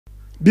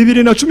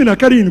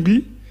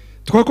2017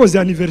 twakoze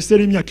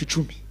anniversaire y'imyaka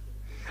 10.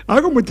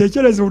 Ariko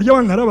mutekereze uburyo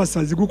bankara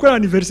basazi gukora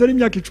anniversaire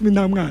y'imyaka 10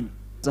 nta mwana.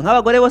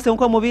 Nk'abagore bose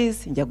nko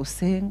mubizi njya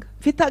gusenga.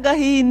 Mfite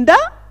agahinda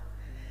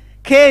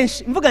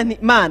kenshi mvuga nti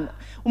Imana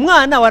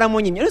umwana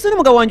waramunyimye. Uretse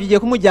n'umugabo wanjye ugiye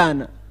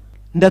kumujyana.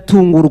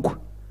 Ndatungurwa.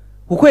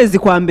 Ukwezi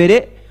kwa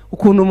mbere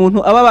ukuntu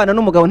umuntu ababana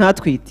n'umugabo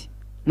ntatwite.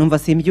 Numva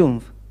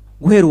simbyumva.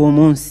 Guhera uwo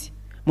munsi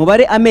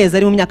mubare amezi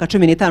ari mu myaka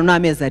 15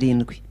 n'amezi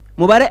 7.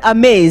 Mubare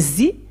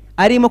amezi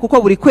arimo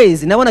kuko buri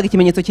kwezi nabonaga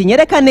ikimenyetso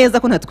kinyereka neza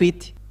ko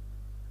ntatwite.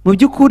 Mu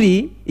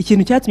byukuri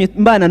ikintu cyatumye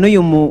mbana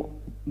n'uyu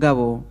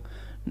mugabo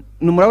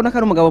numurabona ko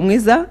ari umugabo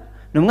mwiza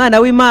n'umwana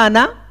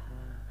w'Imana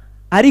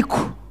ariko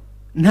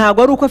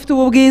ntago ari uko afite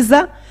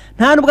ububwiza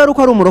nta nubwo ari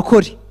uko ari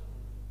umurokori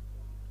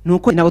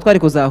nuko ntabwo twari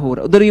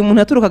kuzahura. Dore uyu muntu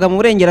yaturukaga mu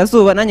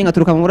burengerazuba nanjye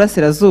ngaturuka mu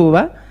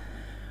burasirazuba.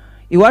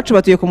 Iwacu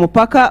batuye ku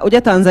mupaka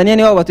ujya Tanzania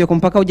ni wabo batuye ku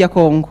mupaka ujya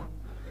Kongo.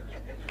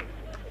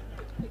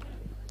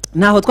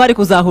 Naho twari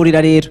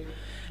kuzahurira rero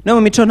no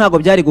mu mico ntago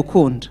byari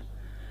gukunda.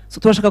 So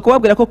turashaka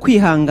kubabwira ko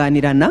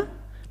kwihanganirana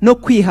no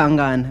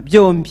kwihangana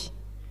byombi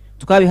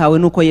tukabihawe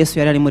nuko Yesu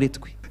yari ari muri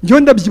twe. Njyo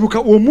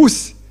ndabyibuka uwo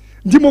munsi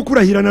ndimo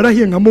kurahirana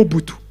narahiye nka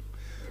Mobutu.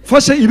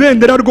 Fashe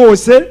ibendera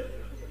rwose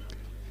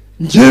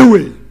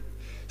njyewe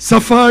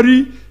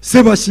Safari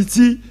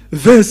Sebashyitsi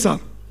Vesa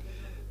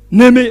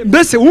neme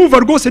mbese umva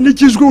rwose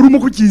nikijwe urimo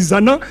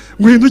kukizana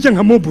nguhinduke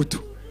nka Mobutu.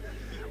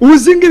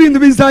 Uzi ngo ibintu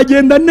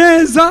bizagenda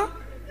neza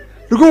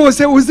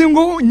rwose, uzi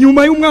ngo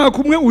nyuma y'umwaka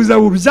umwe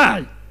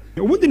uzabubyaye.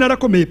 Ubundi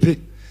narakomeye pe,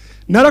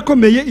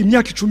 narakomeye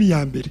imyaka 10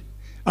 ya mbere,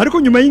 ariko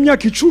nyuma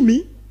y'imyaka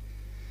 10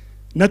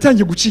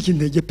 natangiye gucika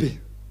intege pe,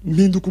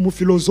 mpinduka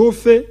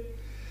umufilozofe.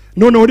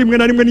 Noneho rimwe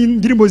na rimwe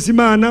n'indirimbo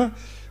z'Imana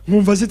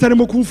nkumva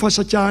zitarimo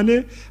kumfasha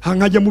cyane,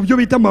 hankajya mu byo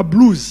bita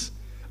blues.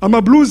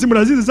 Blues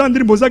murazizi za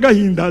ndirimbo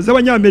z'agahinda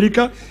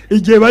z'abanyamerika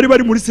igihe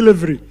bari muri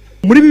slavery.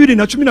 Muri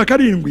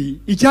 2017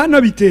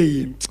 icyana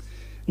biteye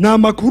na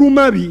makuru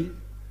mabi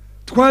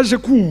twaje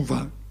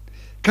kumva,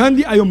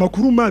 kandi ayo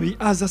makuru mabi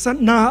azasa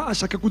na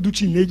ashaka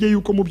kuduca intege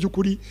yuko mu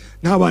byukuri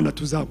nta bana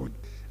tuzabona.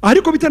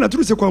 Ariko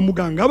bitanaturutse kwa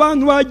muganga,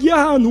 abantu bagiye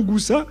ahantu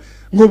gusa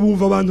ngo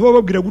bumva abantu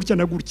bababwira gutya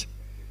na gutya,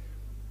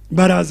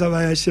 baraza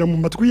bayashyira mu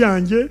matwi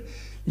yanjye,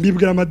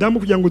 mbibwira madamu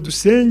kugira ngo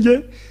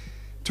dusenge.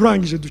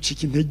 Turangije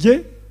ducika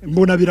intege,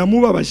 mbona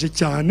biramubabaje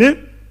cyane.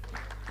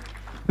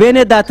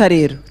 Bene data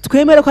rero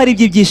twemere ko ari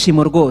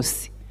ibyishimo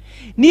rwose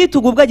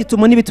nitugubwa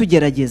gitumo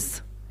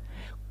n'ibitugerageza,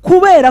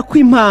 kubera ko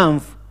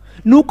impamvu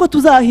nuko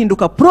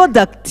tuzahinduka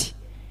product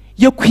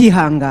yo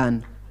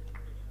kwihangana,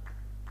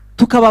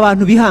 tukaba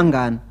abantu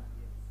bihangana.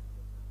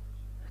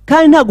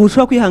 Kandi ntabwo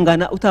ushobora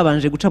kwihangana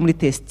utabanje guca muri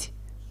test.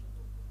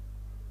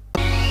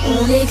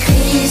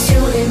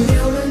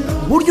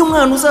 Buryo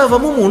umwana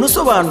uzavamo umuntu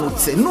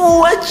usobanutse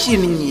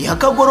n'uwakinnyi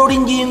akagorora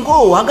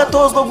ingingo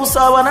agatozwa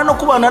gusabana no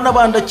kubana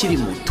n'abandi akiri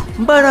muto.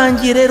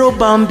 Mbarangiye rero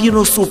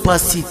Bambino Super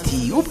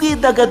City,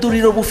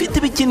 ubwidagaduriro bufite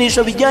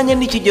ibikinisho bijyanye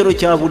n'ikigero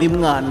cya buri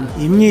mwana,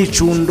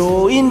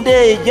 imyicundo,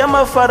 indege,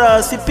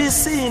 amafarasi,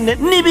 pisine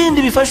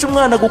n'ibindi bifasha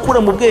umwana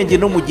gukura mu bwenge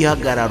no mu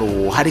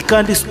gihagararo. Hari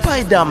kandi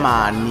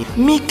Spiderman,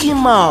 Mickey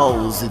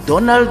Mouse,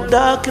 Donald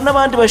Duck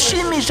n'abandi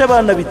bashimisha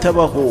abana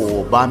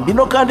bitabaho.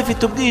 Bambino kandi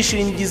ifite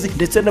ubwishingizi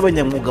ndetse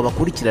n'abanyamwuga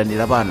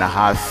bakurikiranira abana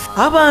hafi.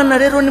 Abana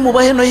rero ni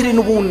mubahe Noheli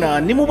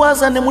n'ubunani,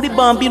 mubazane muri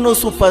Bambino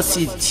Super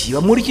City,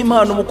 bamurike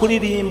impano mu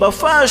kuririmba,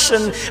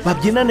 fashion,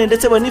 babyinane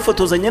ndetse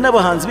banifotozanye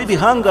n'abahanzi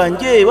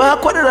b'ibihangange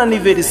bahakorera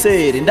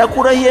anniversaire.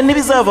 Ndakurahiye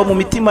n'ibizava mu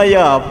mitima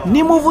yabo.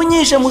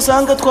 Nimuvunyishe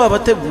musanga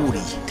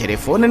twabateguriye.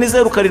 Telefone ni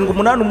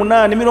 0788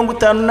 51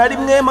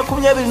 22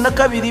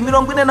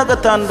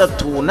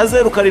 46 na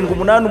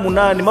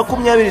 0788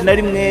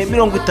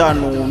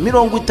 21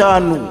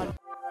 50.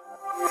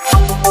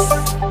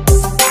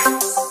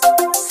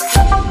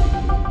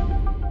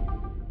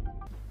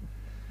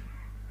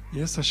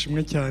 Yesu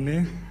ashimwe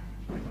cyane.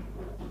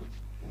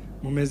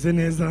 Mumeze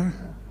neza?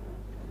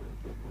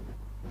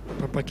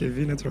 Papa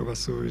Kevin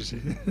turabasuje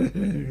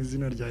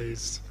izina rya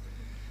Yesu.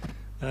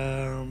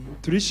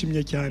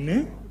 Turishimye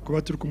cyane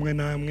kuba turi kumwe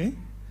namwe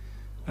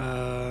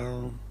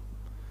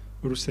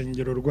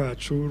urusengero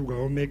rwacu rwa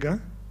Omega,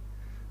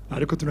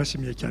 ariko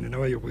tunashimiye cyane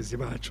n'abayobozi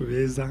bacu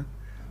beza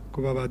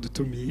kuba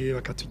badutumiye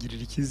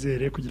bakatugirira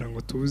ikizere kugira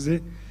ngo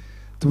tuze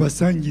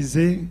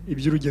tubasangize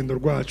iby'urugendo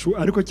rwacu,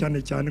 ariko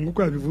cyane cyane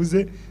nk'uko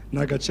yabivuze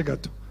n'agace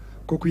gato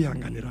ko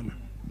kwihanganirana.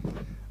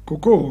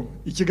 Kuko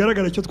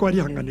ikigaragara cyo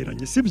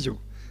twarihanganiranye sibyo,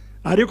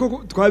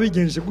 ariko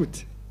twabigenje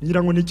gute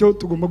ngira ngo nicyo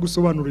tugomba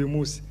gusobanura uyu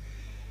munsi.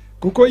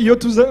 Kuko iyo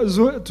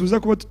tuza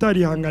kuba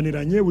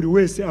tutarihanganiranye buri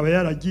wese aba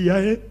yaragiye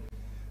ahe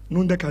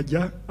n'undi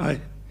akajya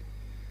ahe.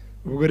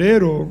 Ubwo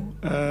rero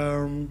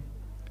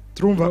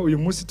turumva uyu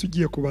munsi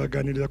tugiye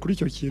kubaganirira kuri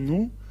icyo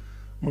kintu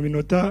mu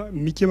minota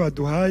mike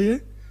baduhaye,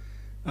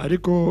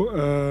 ariko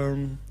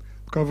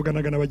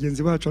twavuganaga na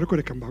bagenzi bacu, ariko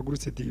reka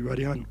mbahagurutse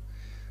bari hano.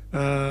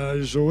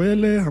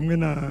 Joel hamwe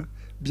na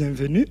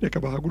Bienvenue, reka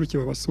bahaguruke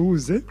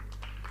babasuhuze.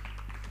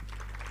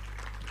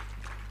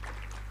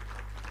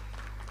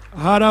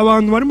 Hari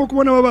abantu barimo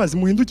kubona babazi,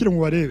 muhindukire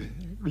mu barebe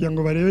kugira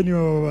ngo barebe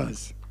niba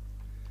babazi.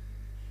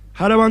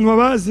 hari abantu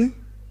babazi?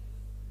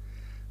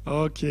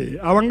 Okay,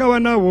 abangaba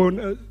nabo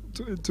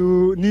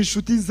ni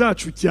inshuti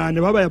zacu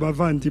cyane, babaye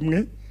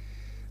abavandimwe,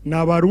 ni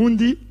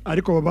Abarundi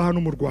ariko baba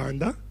hano mu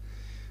Rwanda,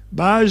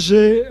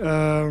 baje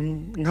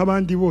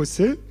nk'abandi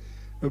bose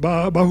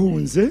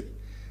bahunze,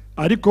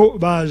 ariko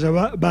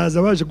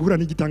baje guhura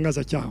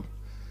n'igitangaza cyabo.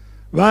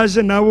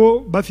 Baje nabo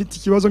bafite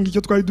ikibazo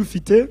ngicyo twari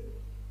dufite,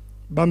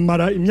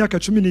 bamara imyaka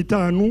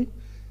 15,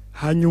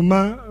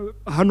 hanyuma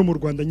hano mu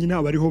Rwanda nyine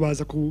abariho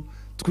baza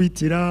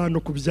kutwitira no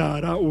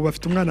kubyara. Ubu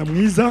bafite umwana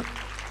mwiza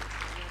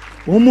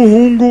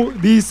w'umuhungu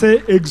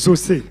bise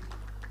Exaucé,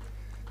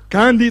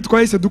 kandi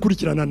twahise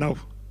dukurikirana nabo.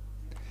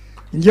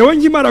 Ngewe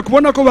nkimara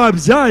kubona ko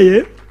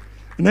babyaye,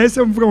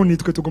 nahise mvuga ngo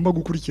nitwe tugomba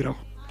gukurikiraho,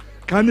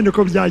 kandi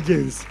niko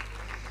byagenze.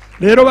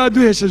 Rero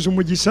baduhesheje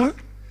umugisha,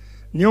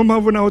 niyo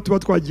mpamvu naho tuba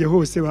twagiye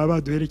hose baba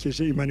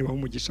baduherekeje. Imana ibaha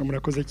umugisha,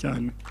 murakoze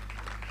cyane.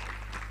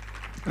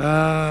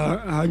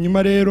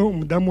 Hanyuma rero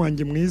umudamu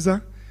wanjye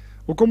mwiza,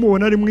 uko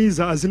mubona ari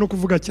mwiza, azi no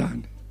kuvuga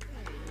cyane.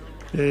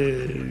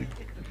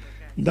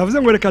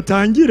 Ndavuze ngo reka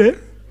atangire,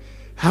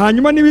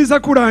 hanyuma nibiza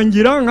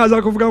kurangira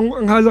nkaza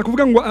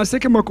kuvuga ngo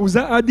aseke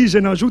Makuza adije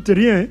n'ajoute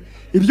rien.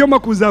 Ibyo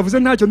Makuza avuze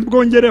ntacyo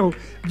ndibwongereho,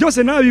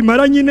 byose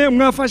nabimara nyine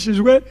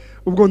mwafashijwe,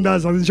 ubwo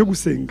ndaza nje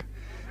gusenga.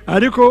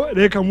 Ariko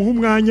reka muhe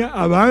umwanya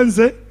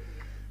abanze,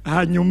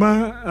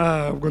 hanyuma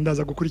ubwo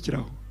ndaza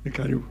gukurikiraho.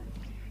 Nikaribu.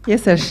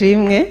 Yesu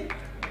ashimwe.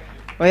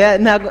 Oya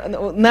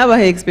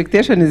nabahe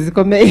expectations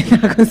zikomeye,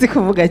 ntago nzi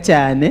kuvuga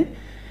cyane.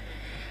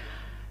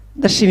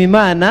 Ndashima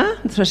Imana,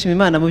 turashima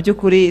Imana mu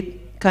by'ukuri,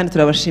 kandi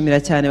turabashimira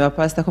cyane ba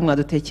pastor ko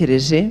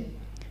mwadutekereje.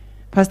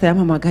 Pastor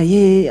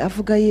yampamagaye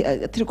avuga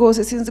ati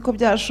rwose sinzi ko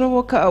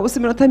byashoboka, ubu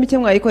iminota mike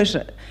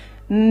mwayikoresha,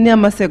 ni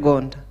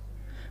amasegonda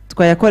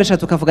twayakoresha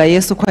tukavuga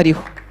Yesu ko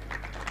ariho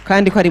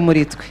kandi ko ari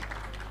muri twe.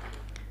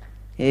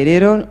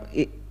 Rero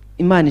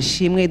Imana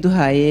ishimwe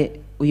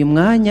iduhaye uyu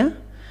mwanya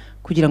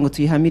kugira ngo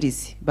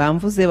tuyihamirize.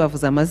 Bamvuze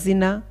bavuze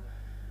amazina,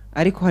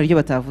 ariko hari ibyo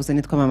batavuze.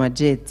 Nitwa Mama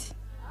Jet.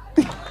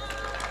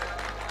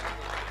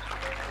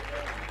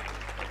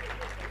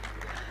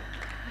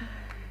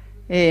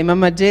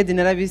 Mama Jet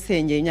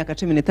narabisengeye imyaka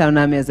 15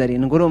 n'amezi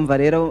 7. Urumva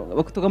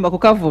rero tugomba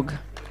kukavuga.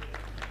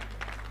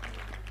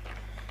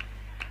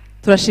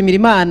 Turashimira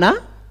Imana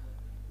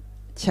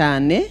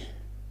cyane,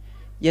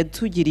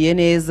 yatugiriye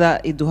neza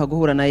iduha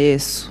guhura na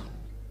Yesu.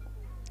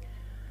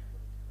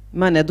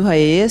 Imana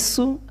yaduhaye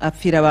Yesu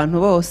apfira abantu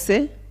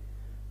bose,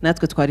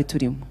 natwe twari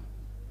turimo.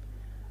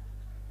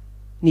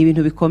 Ni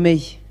ibintu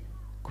bikomeye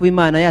kuba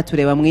Imana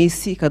yatureba mu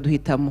isi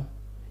ikaduhitamo,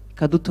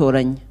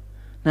 ikadutoranya.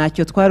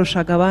 Ntacyo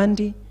twarushaga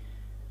abandi,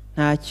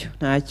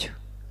 ntacyo,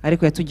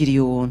 ariko yatugiriye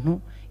ubuntu,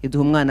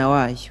 iduha umwana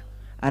wayo,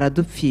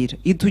 aradupfira,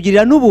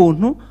 itugirira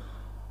n'ubuntu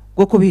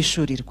bwo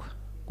kubishurirwa,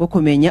 bwo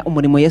kumenya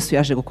umurimo Yesu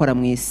yaje gukora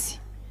mu isi.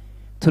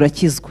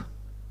 Turakizwa,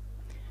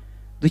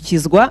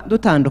 dukizwa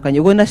dutandukanye.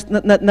 Ubwo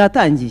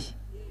natangiye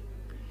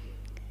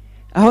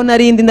aho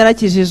narindi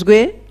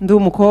narakijijwe, ndi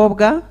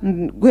umukobwa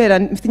guhera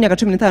mfite imyaka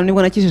 15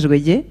 nibwo nakijijwe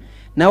je,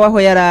 nawe aho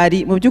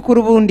yarari. Mu by'ukuri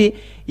ubundi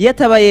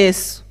yataba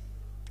Yesu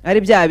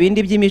ari bya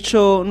bindi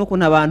by'imico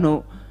n'ukuntu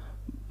abantu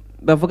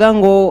bavuga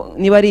ngo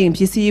niba ari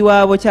impyisi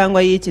yiwabo cyangwa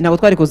yiki, ntabwo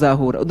twari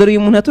kuzahura. Dore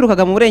uyu muntu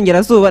yaturukaga mu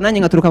burengerazuba,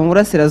 nanjye ngaturuka mu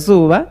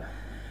burasirazuba.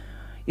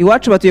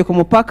 Iwacu batuye ku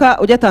mupaka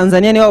ujya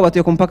Tanzania, niwabo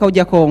batuye ku mupaka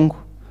ujya Kongo.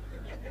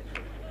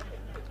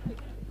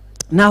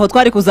 Naho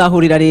twari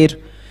kuzahurira rero,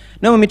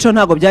 no mu mico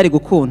ntago byari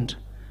gukunda.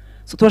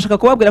 So turashaka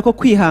kubabwira ko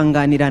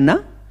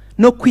kwihanganirana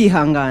no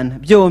kwihangana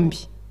byombi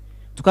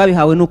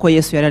tukabihawe nuko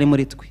Yesu yari ari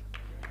muri twe.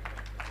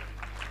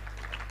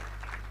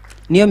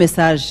 Niyo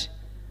message.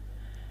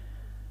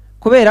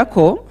 Kubera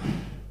ko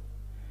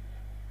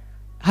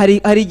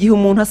hari igihe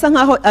umuntu asa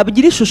nkaho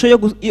abigira ishusho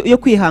yo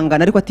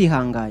kwihangana ariko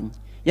atihanganye,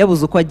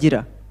 yabuze uko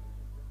agira.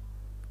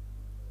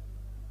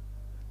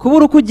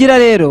 Kubura uko ugira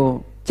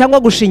rero cyangwa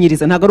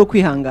gushinyiriza ntago ari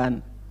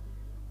ukwihangana.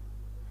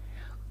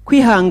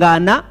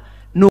 Kwihangana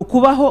ni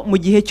ukubaho mu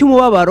gihe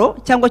cy'umubabaro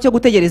cyangwa cyo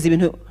gutegereza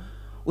ibintu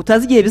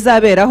utazi igihe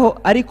bizaberaho,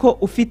 ariko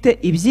ufite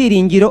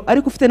ibyiringiro,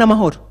 ariko ufite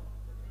n'amahoro,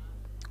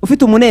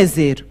 ufite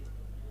umunezero.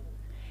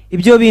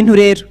 Ibyo bintu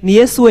rero ni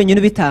Yesu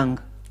wenyine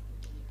ubitanga.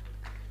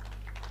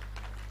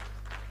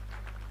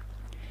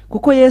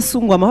 Kuko Yesu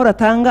ngo amahoro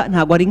atanga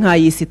ntago ari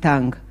nk'ay'isi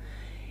itanga.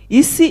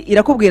 Isi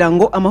irakubwira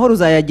ngo amahoro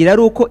uzayagira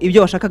ari uko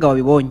ibyo washakaga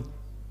wabibonye,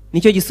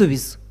 nicyo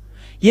gisubizo.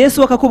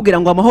 Yesu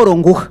akakubwira ngo amahoro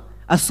nguha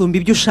asumba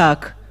ibyo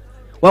ushaka,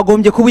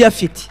 wagombye kuba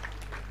uyafite.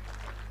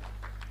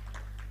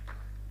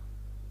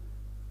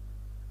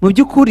 Mu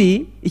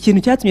by'ukuri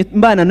ikintu cyatumye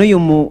mbana n'uyu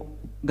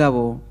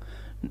mugabo,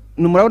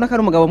 murabona ko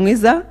ari umugabo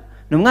mwiza,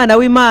 ni umwana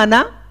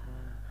w'Imana,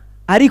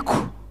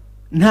 ariko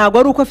ntabwo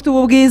ari uko afite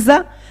ubu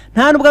bwiza,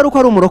 nta nubwo ari uko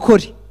ari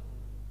umurokore.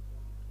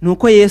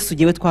 Nuko Yesu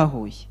giwe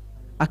twahuye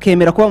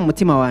akemera kuba mu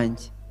mutima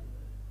wanjye.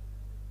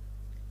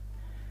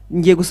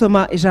 Ngiye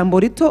gusoma ijambo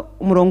rito,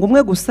 umurongo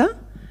umwe gusa,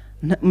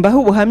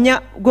 mbaho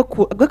ubuhamya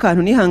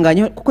bw'akantu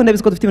nihanganye, kuko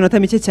ndabizi ko dufite iminota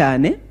mike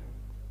cyane.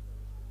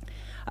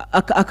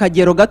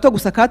 Akagero gato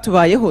gusa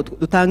katubayeho,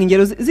 dutanga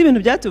ingero z'ibintu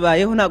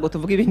byatubayeho, ntabwo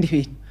tuvuga ibindi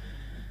bintu.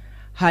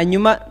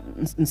 Hanyuma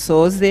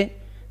nsoze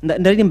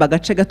ndaririmba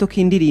agace gato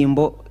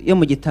k'indirimbo yo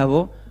mu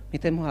gitabo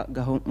mpitemo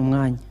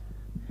umwanya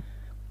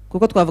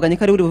kuko twavuganye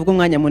ko ari buri buvuga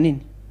umwanya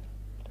munini.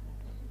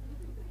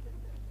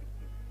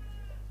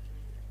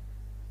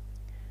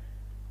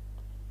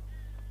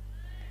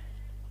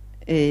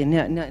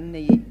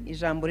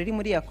 Ijambo riri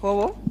muri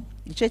Yakobo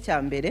igice cya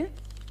mbere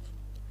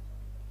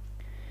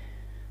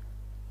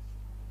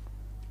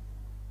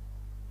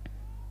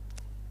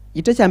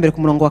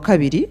ku murongo wa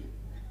 2.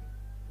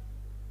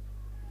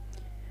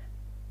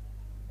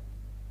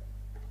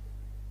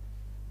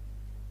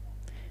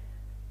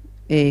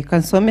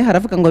 Kansome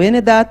haravuga ngo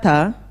bene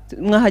data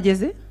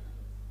mwahageze.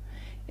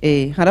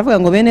 Haravuga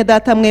ngo bene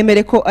data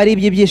mwemere ko ari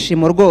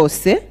iby'ibyishimo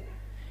rwose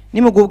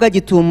nimugubwa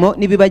gitumo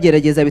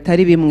nibibagerageza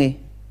bitari bimwe.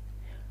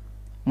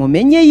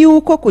 Mumenye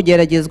yuko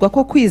kugeragezwa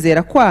ko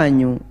kwizera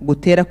kwanyu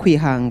gutera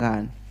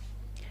kwihangana.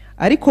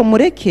 Ariko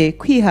mureke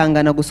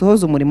kwihangana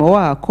gusohoza umurimo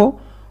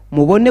wako,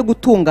 mubone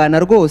gutungana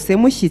rwose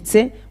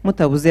mushyitse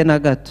mutabuze na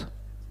gato.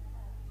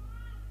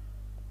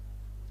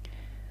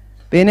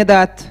 Bene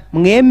data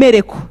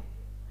mwemere ko,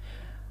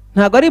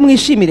 ntabwo ari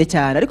mwishimire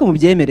cyane ariko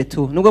mubyemere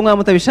tu, nubwo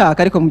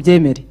mwamutabishaka ariko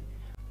mubyemere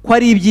ko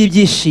ari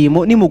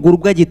iby'ibyishimo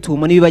nimugurwa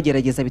gitumo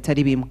nibibagerageza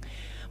bitari bimwe.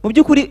 Mu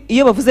byukuri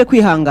iyo bavuze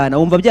kwihangana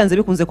wumva byanze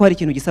bikunze ko hari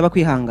ikintu gisaba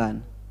kwihangana,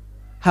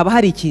 haba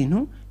hari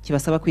ikintu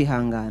kibasaba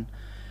kwihangana.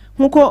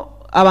 Nkuko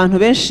abantu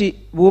benshi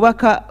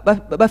bubaka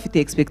bafite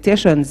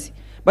expectations,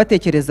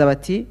 batekereza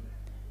bati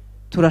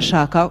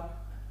turashaka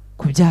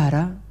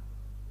kubyara,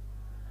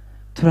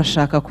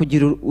 turashaka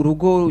kugira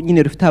urugo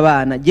nyine rufite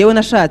abana. Jewe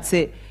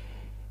nashatse,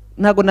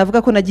 ntago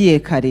navuga ko nagiye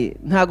kare,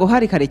 ntago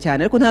hari kare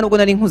cyane ariko nta nubwo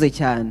nari nkuze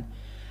cyane.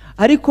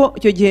 Ariko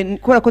icyo gihe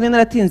kubera ko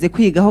naratinze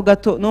kwigaho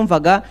gato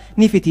numvaga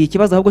nifitiye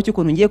ikibazo ahubwo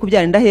cy'ukuntu ngiye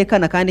kubyara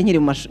ndahekana kandi nkiri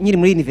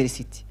muri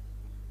university.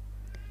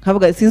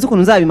 Nkavuga sinzi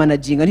ukuntu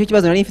nzabimanaginga, nicyo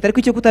kibazo nari nifite, ariko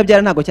icyo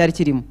kutabyara ntago cyari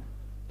kirimo,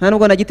 nta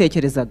nubwo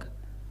nagitekerezaga.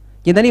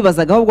 Ngenda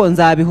nibazaga ahubwo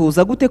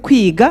nzabihuza gute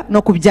kwiga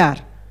no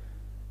kubyara,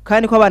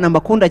 kandi ko abana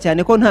mbakunda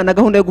cyane ko nta na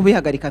gahunda yo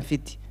kubihagarika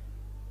mfite.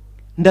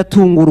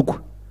 Ndatungurwa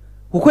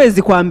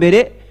ukwezi kwa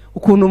mbere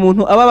ukuntu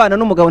umuntu ababana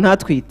n'umugabo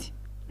ntatwite,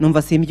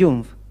 numva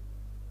simbyumva.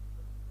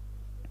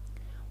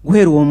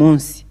 Guhera uwo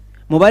munsi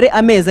mubare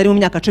amezi ari mu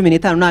myaka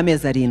 15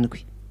 n'amezi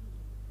 7,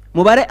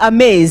 mubare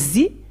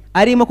amezi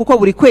arimo kuko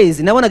buri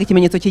kwezi nabonaga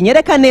ikimenyetso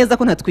kinyereka neza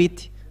ko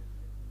ntatwite.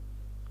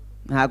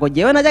 Ntago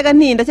jewe najyaga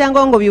ntinda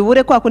cyangwa ngo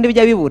bibure kwa kundi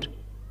bijya bibura,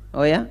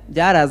 oya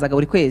byarazaga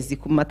buri kwezi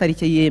ku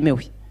matarike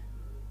yemewe.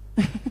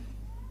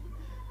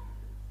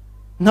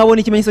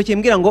 Nkabona ikimenyetso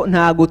kimbwira ngo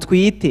ntago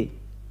twite,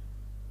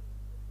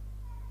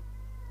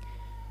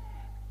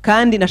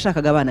 kandi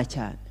nashakaga abana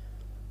cyane,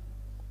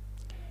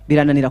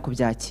 birananira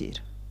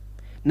kubyakira,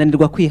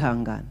 nanirwa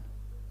kwihangana.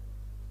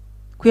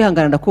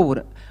 Kwihangana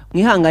ndakubura,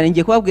 mwihangane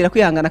ngiye kubabwira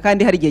kwihangana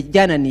kandi hari igihe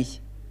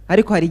byananiye,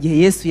 ariko hari igihe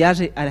Yesu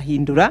yaje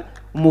arahindura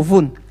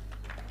umuvuno.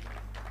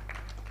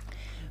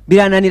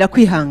 Birananira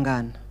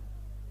kwihangana.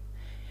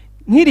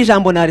 Nk'iri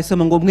jambo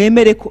narisoma ngo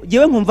mwemere ko,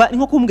 jewe nkumva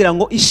nko kumbwira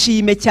ngo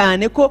ishime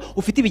cyane ko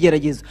ufite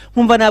ibigeragezo.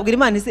 Nkumva nabwira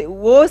Imana ise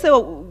wose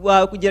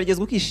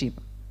wakugeragezwa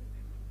ukishima.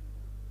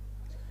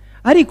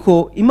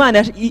 Ariko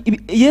Imana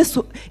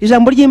Yesu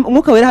ijambo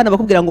ry'Umwuka Wera hano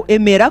bakubwira ngo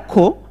emera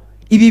ko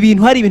ibi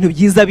bintu hari ibintu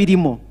byiza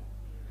birimo.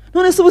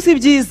 None se ubu si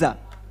byiza?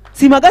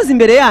 Simagaze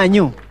imbere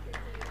yanyu.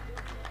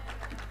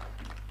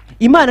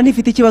 Imana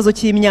ntifite ikibazo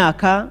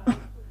cy'imyaka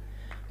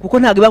kuko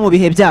ntago iba mu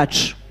bihe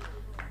byacu.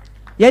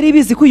 Yari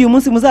bizi ko uyu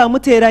munsi muzaba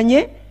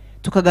muteranye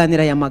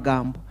tukaganira aya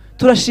magambo.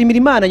 Turashimira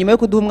Imana nyuma yo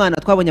kuduha umwana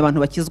twabonye abantu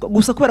bakizwa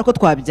gusa kubera ko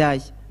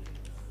twabyaye.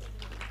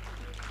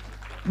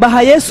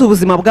 Baha Yesu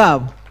ubuzima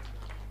bwabo.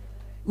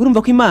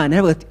 Urumva ko Imana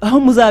yaravuga ati aho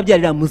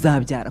muzabyarira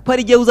muzabyara, ko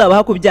ari gihe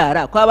uzabaha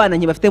kubyara, ko abana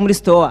bafite muri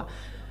store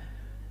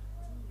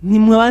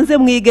nimwanze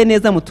mwige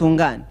neza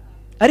mutungane.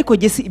 Ariko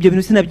gese ibyo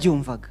bintu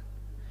sinabyumvaga,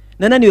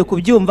 nananiwe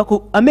kubyumva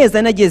ko amezi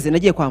anageze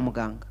nagiye kwa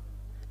muganga.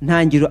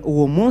 Ntangira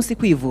uwo munsi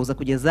kwivuza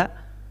kugeza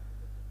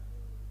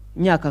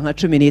imyaka nka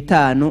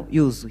 15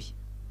 yuzuye,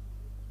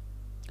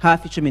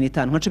 hafi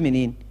 15 nka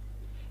 14,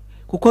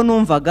 kuko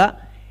numvaga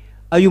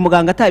ayo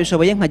muganga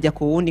atabishoboye nkajya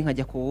ku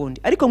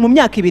wundi. Ariko mu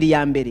myaka 2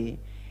 ya mbere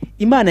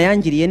Imana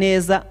yangiriye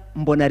neza,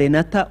 mbona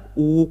Renata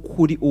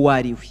ukuri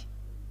uwariwe.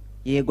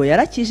 Yego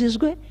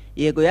yarakijijwe,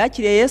 yego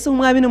yakiriye Yesu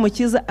nk'umwami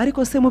n'umukiza,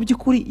 ariko se mu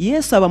by'ukuri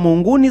Yesu aba mu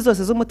nguni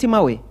zose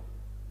z'umutima we?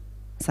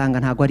 Nsanga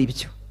ntago ari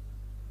byo.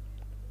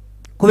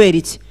 Kubera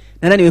iki?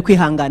 Nananiwe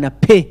kwihangana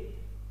pe.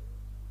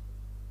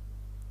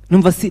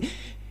 Numva si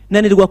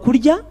nanirwa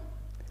kurya,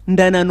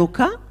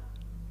 ndananuka,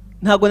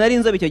 ntago nari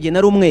inzobe icyo gihe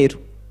nari umweru.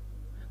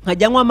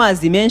 Nkajyanywa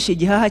amazi menshi,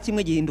 igihaha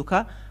kimwe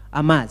gihinduka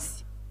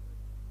amazi.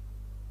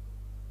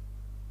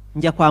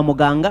 Njya kwa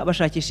muganga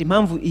bashakisha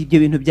impamvu ibyo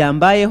bintu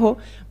byambayeho,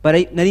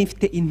 nari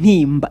mfite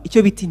intimba,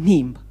 icyo bita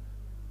intimba.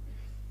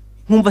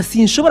 Nkumva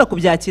sinshobora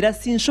kubyakira,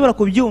 sinshobora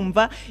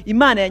kubyumva.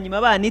 Imana yanyuma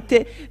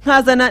abanite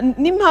nkazana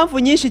n'impamvu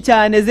nyinshi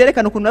cyane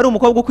zerekana ukuntu ari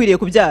umukobwa ukwiriye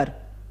kubyara.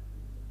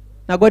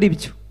 Ntago ari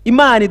byo.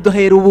 Imana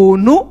iduhera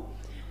ubuntu,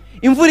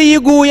 imvura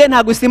yiguye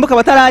ntago isimbuka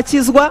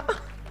batarakizwa,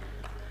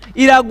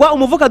 iragwa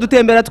umuvuka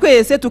dutembera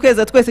twese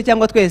tukeza twese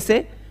cyangwa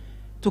twese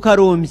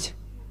tukarumbye.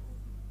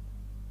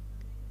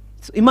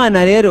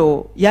 Imana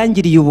rero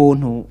yangiriye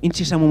ubuntu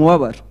incisha mu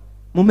mubabaro.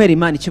 Mumpera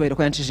Imana icyubahiro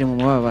ko yancije mu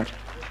mubabaro.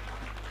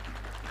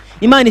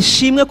 Imana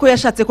ishimwe ko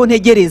yashatse ko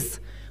ntegereza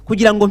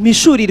kugira ngo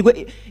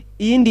mpishurirwe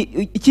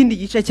ikindi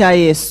gice cya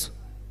Yesu.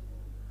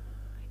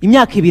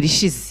 Imyaka 2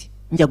 ishize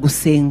njya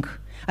gusenga,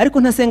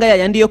 ariko ntasenga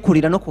yayandi yo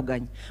kurira no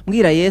kuganya.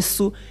 Mbwira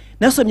Yesu,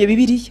 nasomye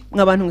Bibiliya,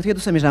 mwabantu mwe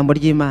dusoma ijambo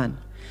ry'Imana.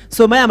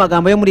 Soma ya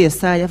magambo yo muri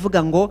Yesaya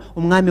avuga ngo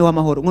umwami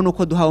w'amahoro, ngo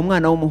nuko duhawe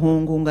umwana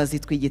w'umuhungu ngo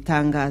azitwa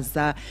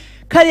igitangaza.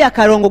 Kariya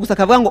karongo gusa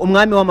kavuga ngo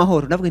umwami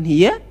w'amahoro. Ndavuga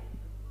nti ye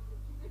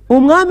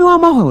umwami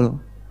w'amahoro,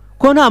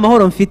 ko nta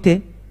mahoro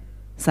mfite,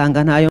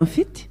 sanga ntayo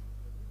mfite.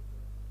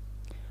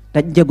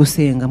 Ndajya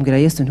gusenga, mbwira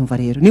Yesu ntumva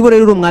rero, niba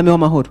rero uri umwami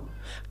w'amahoro,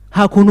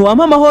 hakuntu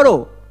wampa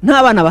amahoro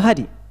nta bana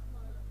bahari.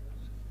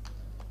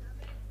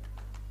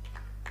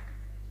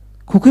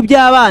 Kuko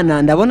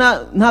iby'abana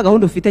ndabona nta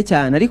gahunda ufite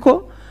cyane,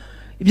 ariko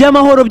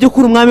iby'amahoro byo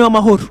kuri umwami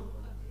w'amahoro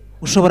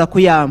ushobora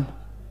kuyama.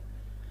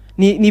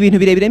 Ni ibintu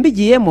birebire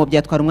mbigiyemo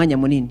byatwara umwanya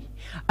munini.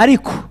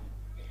 Ariko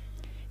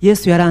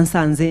Yesu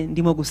yaransanze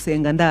ndimo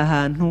gusenga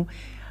ndahantu,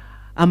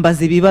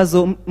 ambaza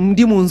ibibazo,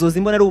 ndi mu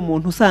nzozi mbona ari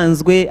umuntu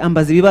usanzwe,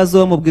 ambaza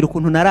ibibazo, mubwira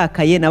ukuntu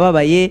narakaye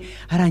nababaye,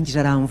 arangije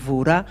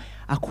aramvura,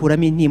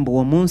 akuramo intimba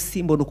uwo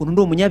munsi. Mbona ukuntu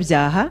ndi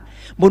umunyabyaha,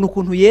 mbona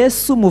ukuntu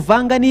Yesu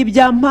muvanga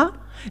n'ibyampa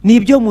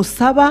nibyo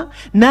musaba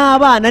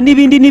n'abana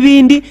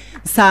n'ibindi,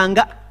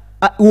 nsanga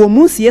uwo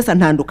munsi Yesu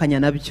antandukanya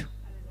nabyo.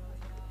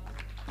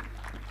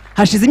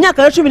 Hashize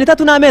imyaka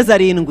 13 n'amezi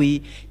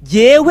 7,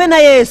 jewe na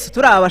Yesu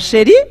turi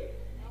abasheri,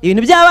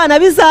 ibintu by'abana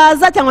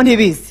bizaza cyangwa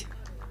ntibizi.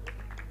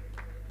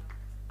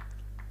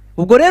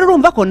 Ubwo rero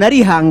urumva ko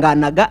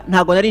narihanganaga,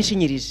 ntago nari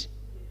nshinyirije.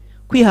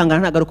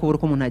 Kwihangana ntago ari ukubura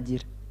uko umuntu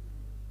agira,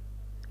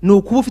 ni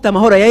ukuba ufite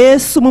amahoro ya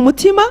Yesu mu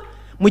mutima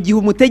mu gihe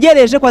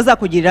umutegereje ko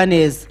azakugirira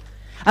neza,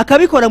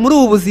 akabikora muri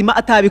ubu buzima,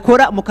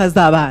 atabikora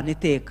mukazabana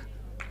iteka.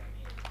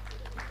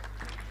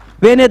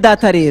 Bene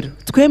data rero,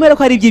 twemere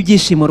ko ari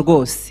ibyishimo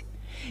rwose,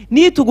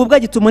 nitugubwa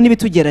gitumo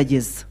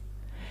n'ibitugerageza,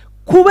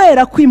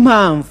 kubera ko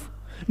impamvu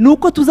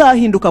nuko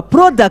tuzahinduka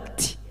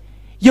product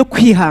yo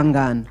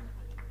kwihangana,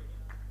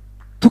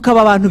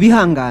 tukaba abantu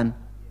bihangana.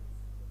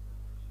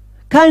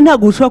 Kandi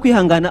ntabwo ushobora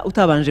kwihangana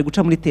utabanje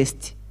guca muri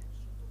test.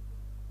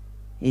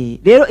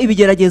 Rero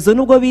ibigeragezo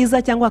nubwo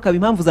biza cyangwa hakaba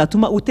impamvu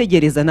zatuma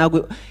utegereza,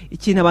 ntabwo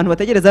ikintu abantu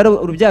bategereza ari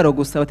urubyaro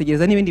gusa,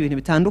 bategereza n'ibindi bintu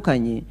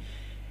bitandukanye.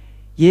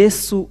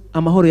 Yesu,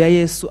 amahoro ya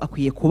Yesu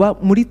akwiye kuba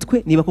muri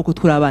twe, niba koko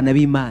turi abana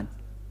b'Imana,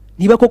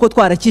 niba koko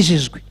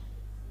twarakijijwe.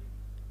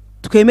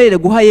 Twemerere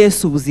guha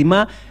Yesu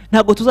ubuzima,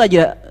 ntabwo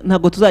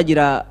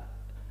tuzagira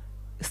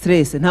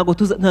stress,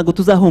 ntabwo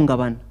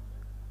tuzahungabana,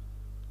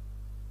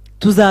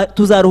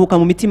 tuzaruhuka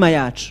mu mitima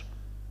yacu.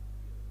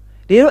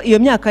 Rero iyo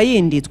myaka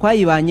yindi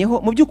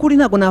twayibanyeho, mu by'ukuri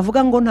ntabwo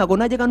navuga ngo ntabwo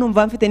najyaga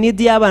numva mfite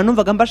n'idi y'abana,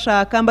 numvaga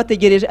mbashaka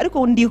mbategereje,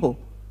 ariko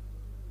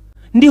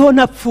ndiho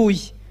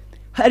napfuye.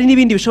 Hari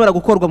n'ibindi bishobora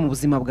gukorwa mu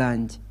buzima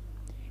bwanjye,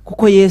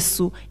 kuko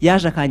Yesu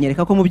yaje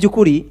akanyereka ko mu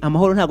by'ukuri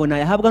amahoro ntabwo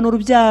nayahabwa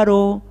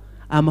n'urubyaro,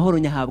 amahoro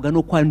nyahabwa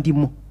nuko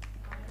andimo.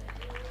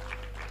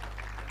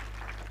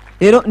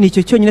 Rero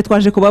nicyo cyonyine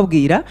twaje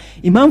kubabwira.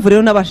 Impamvu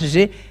rero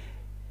nabashije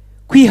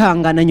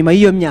kwihangana nyuma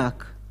y'iyo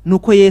myaka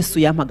nuko Yesu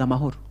yampaga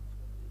amahoro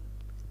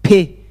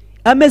pe,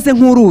 ameze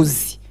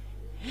nk'uruzi.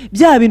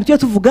 Bya bintu cyo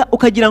tuvuga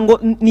ukagira ngo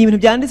ni ibintu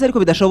byanditse ariko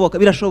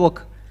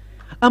birashoboka.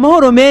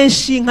 Amahoro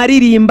menshi,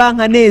 nkaririmba,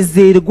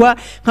 nkanezerwa,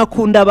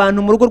 nkakunda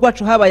abantu. Mu rugo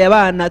rwacu habaye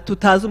abana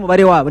tutazi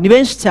umubare wabo, ni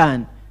benshi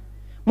cyane.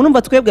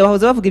 Murumva twebwe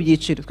bahoze bavuga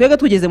ibyiciro, twebwe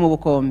tugeze mu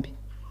bukombe,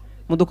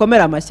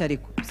 mudukomera amashyi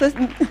ariko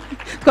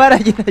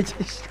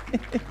twaragerageje.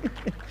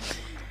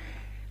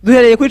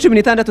 Duhereye kuri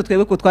 16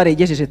 twebwe ko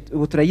twaregejeje,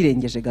 ubu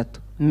turayirengeje gato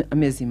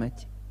amezi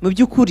make. Mu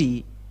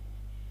by'ukuri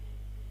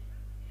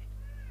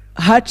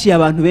haciye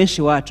abantu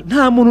benshi wacu,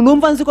 nta muntu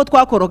numva nzi ko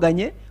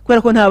twakoroganye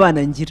kubera ko nta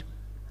bana ngira,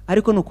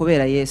 ariko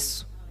nukubera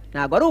Yesu.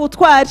 Ntabwo ari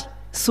ubutwari,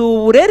 si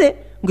uburere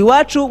ngo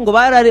iwacu ngo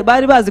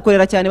bari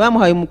bazikorera cyane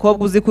bamuhaye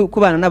umukobwa uzi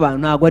kubana n'abantu,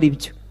 ntabwo ari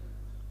byo.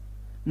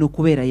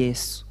 Nukubera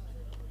Yesu.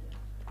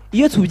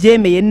 Iyo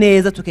tubyemeye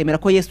neza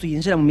tukemera ko Yesu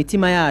yinjira mu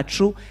mitima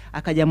yacu,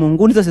 akajya mu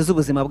nguni zose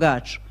z'ubuzima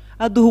bwacu,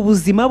 aduha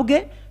ubuzima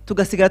bwe,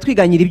 tugasigara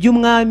twiganyira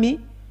iby'umwami,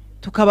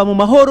 tukaba mu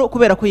mahoro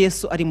kubera ko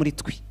Yesu ari muri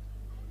twe.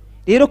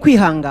 Rero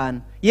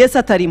kwihangana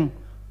Yesu atarimo,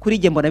 kuri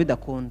jye mbona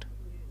bidakunda.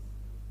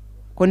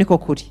 Ko niko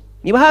kuri.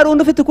 Niba hari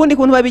undi ufite ukundi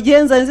kuntu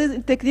babigenza,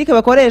 tekinike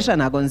bakoresha,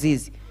 ntago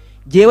nzizi.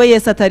 Jewe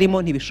Yesu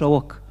atarimo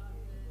ntibishoboka.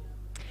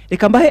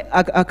 Reka mbahe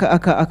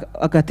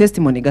aka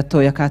testimony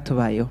gatoya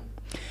katubayeho.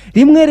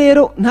 Rimwe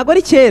rero ntago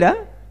ari kera,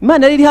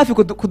 Imana yari hafi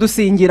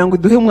kudusingira ngo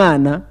duhe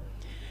umwana,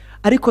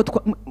 ariko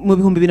mu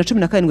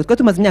 2017 twa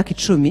tumaze imyaka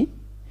 10,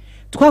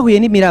 twahuye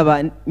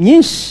n'imiraba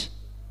myinshi,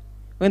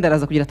 wenda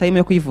araza kugira time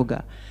yo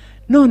kuyivuga.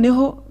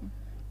 Noneho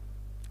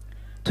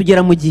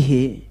tugera mu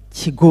gihe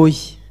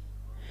kigoye.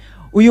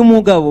 Uyu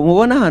mugabo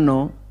mubona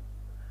hano,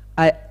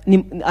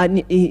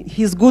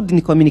 he's good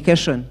in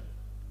communication,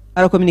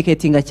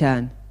 communicating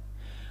cyane.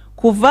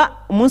 Kuva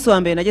umunsi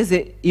wa mbere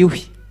nageze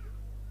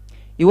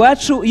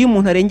iwacu, iyo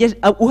umuntu arengeje,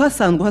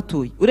 uhasanzwe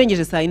uhatuye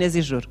urengeje saa 4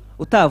 z'ijoro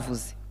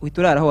utavuze,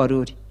 uhita urara aho wari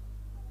uri.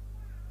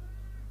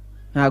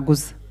 nta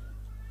Gusa.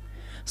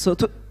 So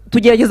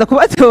tugerageza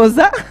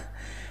kubatoza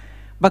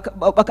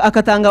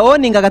akatanga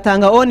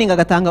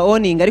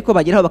owning ariko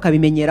bageraho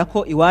bakabimenyera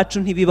ko iwacu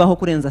ntibibaho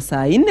kurenza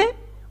saa 4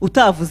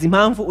 utavuze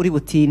impamvu uri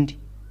butinde.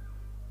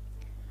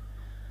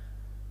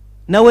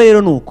 Nawe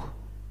rero nuko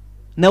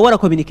nawe ara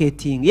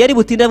communicating yari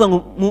butinde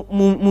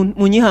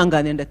mu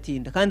nyihangane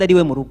ndatinda kandi ari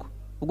we mu rugo.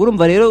 Ubwo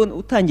urumva rero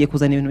utangiye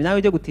kuzana ibintu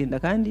nawe byo gutinda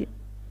kandi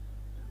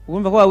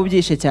urumva ko waba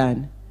ubyishe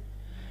cyane.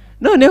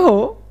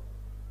 Noneho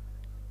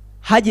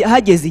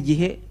hageze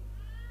igihe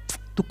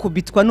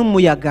tukubitwa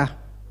n'umuyaga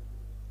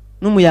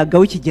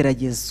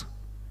w'ikigeragezo.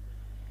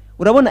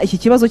 Urabona iki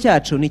kibazo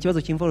cyacu ni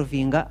ikibazo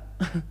cy'involvinga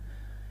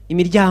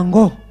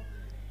imiryango,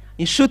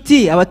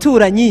 inshuti,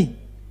 abaturanyi,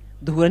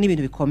 duhura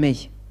n'ibintu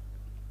bikomeye.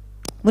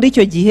 Muri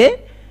icyo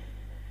gihe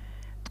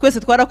twese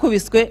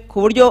twarakubiswe ku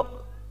buryo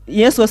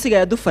Yesu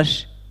wasigaye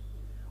adufashe.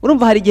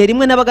 Urumva hari igihe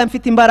rimwe nabaga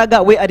mfite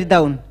imbaraga we ari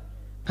down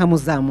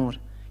nkamuzamura,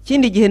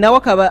 ikindi gihe nawe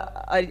akaba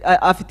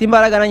afite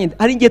imbaraga nanjye.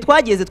 Hari igihe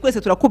twageze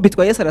twese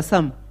turakubitwa Yesu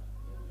arasama.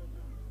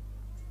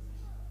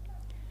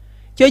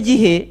 Cyo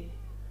gihe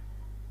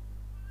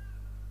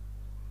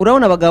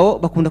urabona abagabo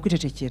bakunda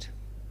kwicecekera.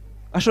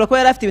 Ashobora kuba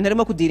yari afite ibintu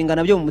arimo kudiringa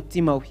nabyo mu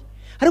mutima we,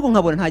 ariko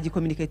nkabona nta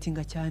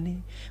gicommunicatinga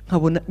cyane,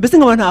 mbese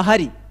nkabona nta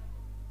hari.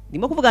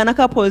 Ndimo kuvugana na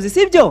kapozi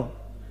sibyo?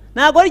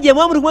 Ntago ari igihe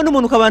muba muri kumwe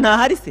n'umuntu ukaba nta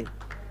hari se.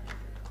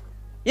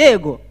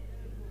 Yego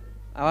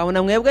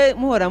ababona mwebwe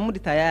muhora muri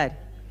tayari.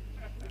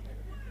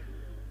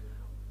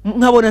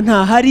 Nkabona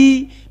nta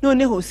hari,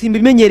 noneho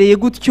simbimenyereye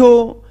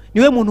gutyo.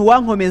 Niwe muntu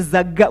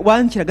wankomezaga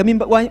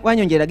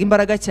wanyongeraga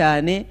imbaraga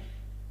cyane.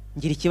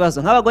 Ngira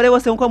ikibazo nk'abagore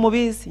bose nko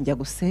mubizi, njya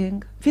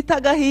gusenga mfite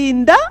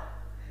agahinda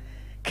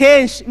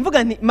kenshi,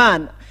 mvuga nti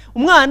Imana,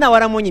 umwana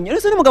waramunyimye,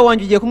 uretse n'umugabo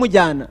wanjye ugiye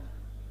kumujyana.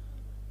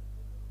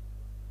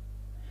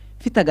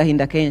 Mfite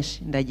agahinda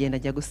kenshi ndagenda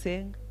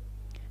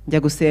njya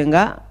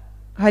gusenga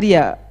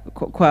hariya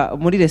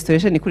muri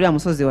restoration, kuri ya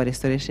musozi wa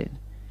restoration.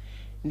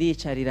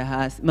 Ndiyicarira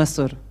hasi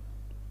Masoro,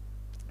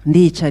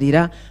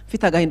 ndiyicarira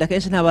mfite agahinda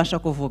kenshi ntabasha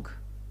kuvuga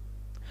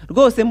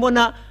rwose.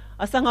 Mbona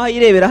asa nkaho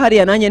yirebera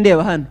hariya nanjye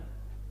ndeba hano,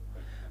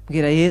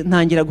 mbwira ye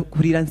ntangira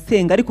kurira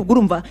nsenga. Ariko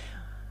urumva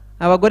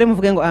abagore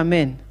muvuge ngo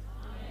amen.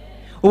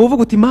 Ubu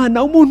uvuga uti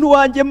Imana, umuntu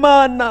wanjye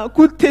Mana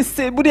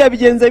kutese buriya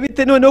bigenza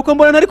bite none uko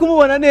mbona ntari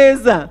kumubona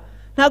neza.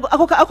 Ntago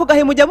ako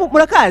gahe mujya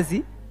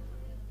murakazi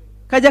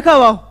kajya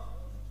kabaho.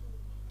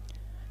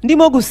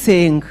 Ndimo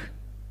gusenga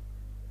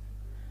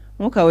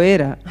Mwuka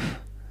Wera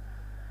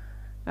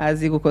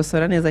azi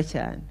gukosora neza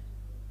cyane.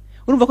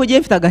 Urumva ko giye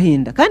mfite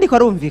agahinda kandi ko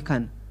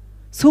arumvikana.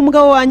 Si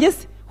umugabo wanjye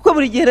se, kuko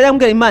buri gihe rero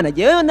mbwira Imana,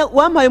 giye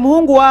wampaye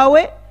umuhungu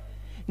wawe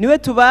niwe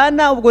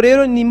tubana. Ubwo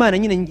rero ni Imana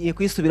nyine ngiye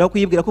kwisubiraho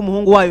kuyibwira ko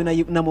umuhungu wayo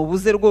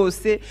namubuze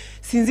rwose.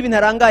 Sinzi ibintu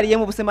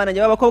arangariyemo ubuse Imana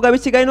njye abakobwa b'i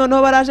Kigali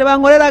noneho baraje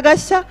bankorera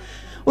agashya.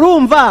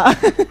 Urumva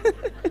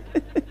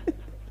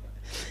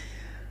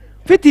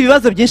mfite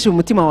ibibazo byinshi mu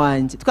mutima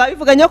wanjye,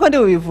 twabivuganye ko ndi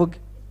bubivuge.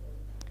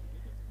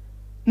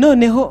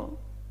 Noneho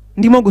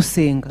ndimo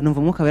gusenga numva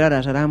Umwuka Wera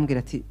araje arambwira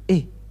ati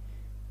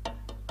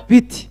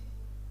biti.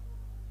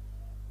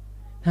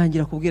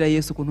 Ntangira kubwira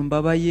Yesu ukuntu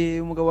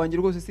mbabaye, umugabo wanjye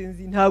rwose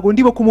sinzi, ntago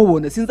ndimo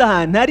kumubona, sinzi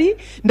ahantu ari,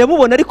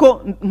 ndamubona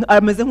ariko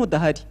ameze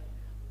nk'udahari.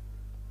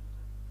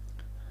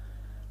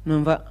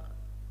 Numva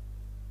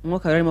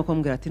Umwuka Wera arimo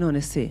kumbwira ati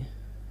none se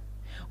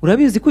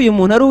urabizi ko uyu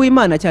muntu ari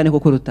uw'Imana cyane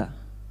kukuruta,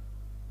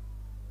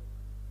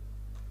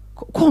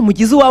 ko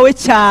mugize uwawe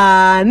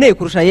cyane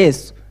kurusha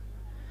Yesu?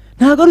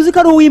 Ntago uzi ko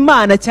ari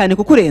uw'Imana cyane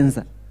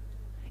kukurenza?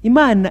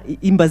 Imana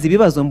imbaza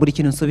ibibazo mbura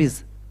ikintu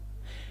nsubiza.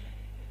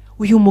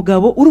 Uyu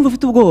mugabo urumva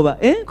ufite ubwoba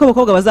ko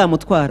abakobwa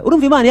bazamutwara,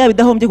 urumva Imana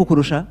yabidahombye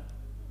kukurusha?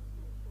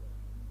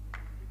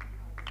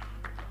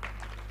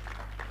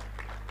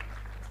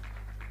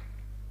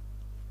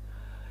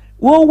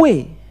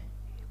 Wowe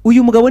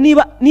uyu mugabo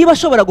niba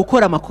ashobora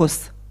gukora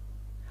amakosa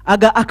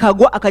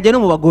akagwa akajya no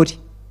mu bagore,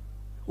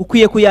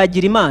 ukwiye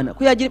kuyagira Imana.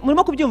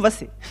 Murimo kubyumva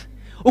se?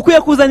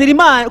 Ukwiye kuzanira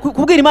Imana,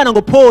 kubwira Imana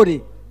ngo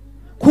pole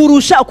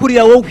kurusha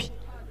kurira wowe,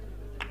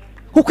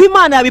 kuko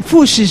Imana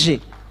yabipfushije.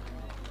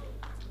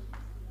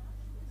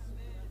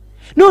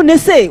 None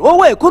se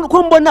wowe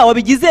ko mbona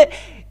wabigize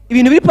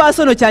ibintu biri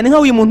pasono cyane nka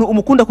uyu muntu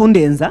umukunda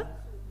kundenza,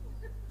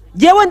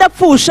 jewe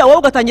ndapfusha wowe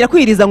ugatangira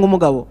kwiriza ngo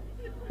umugabo.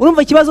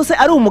 Urumva ikibazo se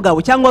ari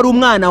umugabo cyangwa ari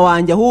umwana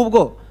wanjye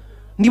ahubwo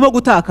ndimo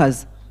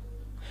gutakaza?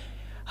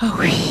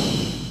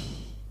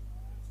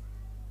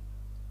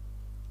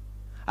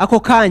 Ako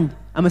kanya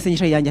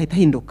amasengesho yanjye ahita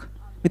ahinduka,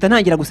 mpita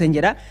ntangira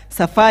gusengera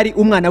Safari,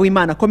 umwana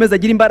w'Imana, komeza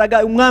agira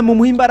imbaraga, umwami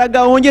umuha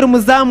imbaraga, wongere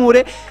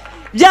umuzamure.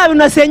 Bya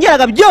bintu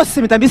nasengeraga byose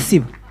mpita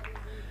mbisiba.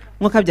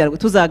 Mwuka byarwo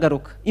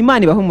tuzagaruka.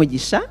 Imana ibaho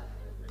umugisha.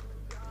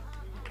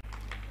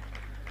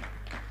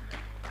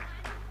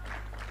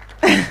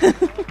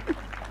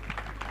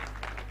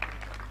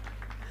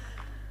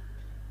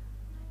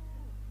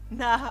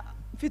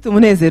 Mfite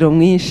umunezero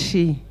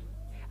mwinshi,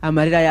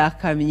 amarira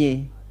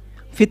yakamye,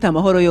 mfite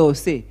amahoro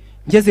yose.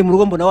 Ngeze mu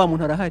rugo mbona wa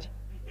muntu arahari.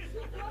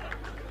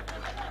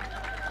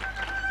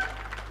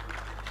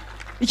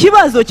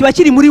 Ikibazo kiba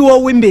kiri muri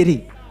wowe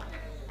imbere.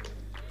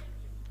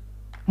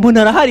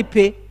 mbona arahari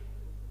pe,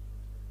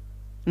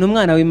 ni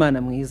umwana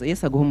w'Imana mwiza.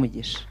 Yesu aguha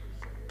umugisha.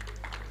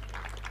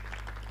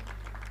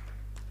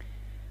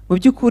 Mu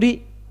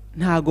by'ukuri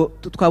ntago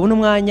twabona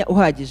umwanya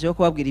uhagije wo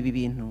kubabwira ibi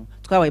bintu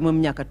twabayemo mu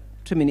myaka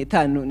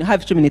 15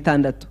 hafi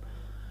 16.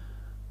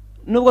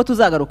 Nubwo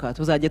tuzagaruka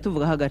tuzajya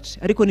tuvugaho agace,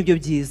 ariko nibyo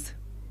byiza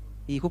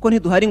kuko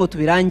ntiduhari ngo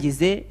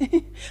tubirangize.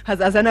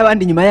 Hazaza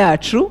n'abandi nyuma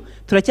yacu,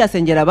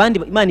 turacyasengera abandi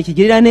Imana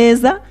ikigirira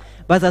neza,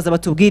 bazaza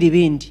batubwira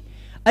ibindi.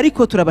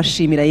 Ariko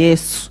turabashimira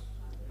Yesu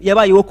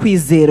yabaye wo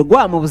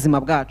kwizerwa mu buzima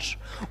bwacu.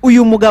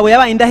 Uyu mugabo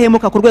yabaye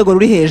indahemuka ku rwego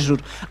ruri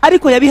hejuru,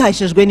 ariko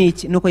yabihashejwe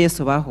n'iki? Nuko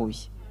Yesu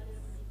bahuye.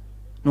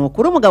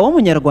 Nukuri umugabo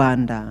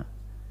w'umunyarwanda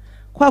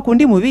kwa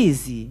kundi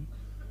mubizi,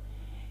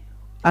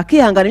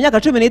 akihangana imyaka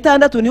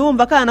 16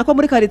 ntiwumva akana ko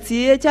muri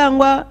quartier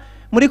cyangwa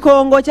muri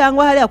Kongo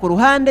cyangwa hariya ku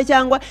ruhande,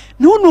 cyangwa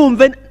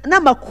ntunumve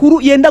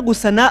n'amakuru yenda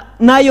gusa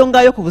nayo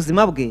ngayo ku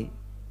buzima bwe.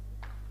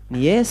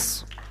 Ni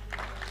Yesu.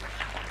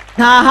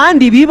 Nta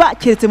handi biba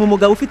keretse mu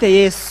mugabo ufite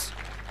Yesu.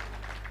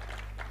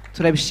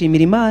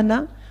 Turabishimira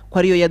Imana ko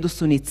ariyo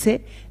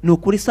yadusunitse. Ni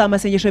ukuri si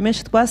amasengesho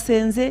menshi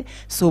twasenze,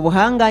 si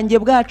ubuhangange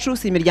bwacu,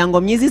 si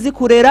imiryango myiza izi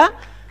kurera,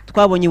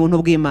 twabonye ubuntu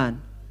bw'Imana.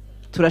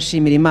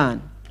 Turashimira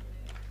Imana.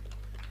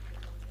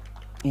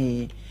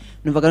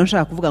 Numvaga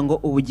nshaka kuvuga ngo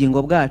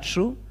ubugingo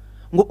bwacu,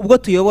 ngo ubwo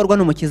tuyoborwa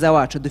n'umukiza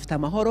wacu dufite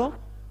amahoro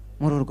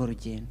muri urwo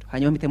rugendo.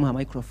 Hanyuma mpite muha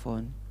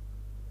microphone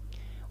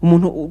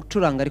umuntu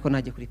ucuranga ariko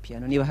najye kuri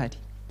piano niba hari,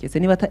 kese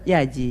niba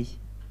yagiye.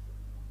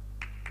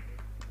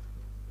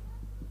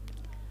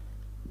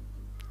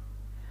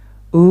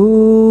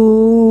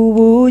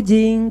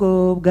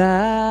 Ubugingo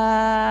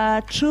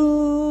bwacu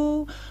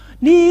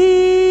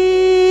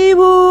ni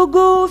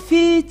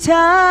bugufi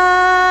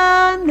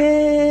cyane,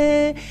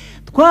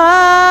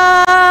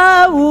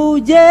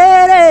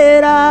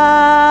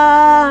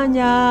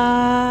 twabugereranya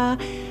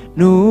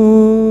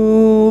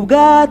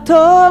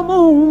n'ubwato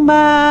mu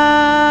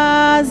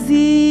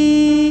mazi,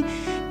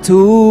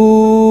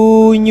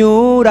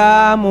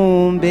 tunyura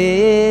mu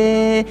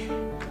mbe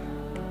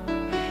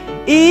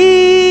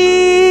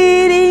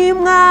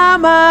irimwo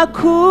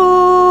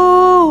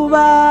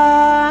amakuba,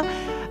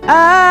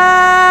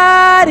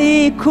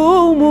 ariko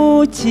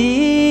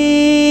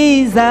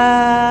umukiza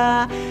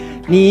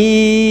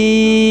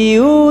ni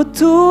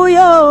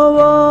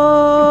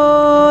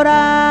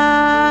utuyobora.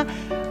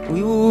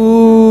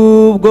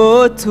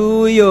 Ubwo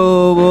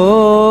tuyoborwa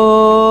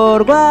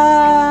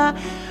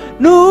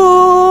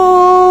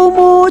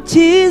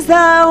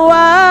n'umukiza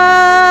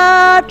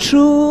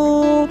wacu,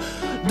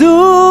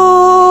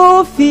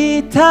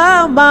 dufite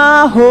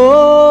amahoro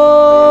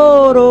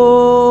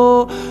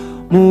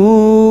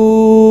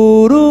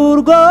muri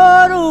urwo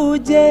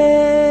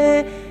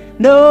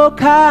rugendo,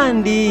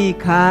 kandi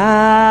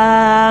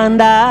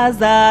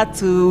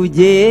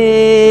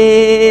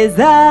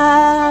azatugeza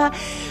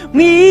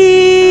mu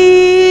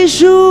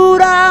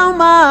ijuru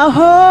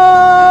amahoro.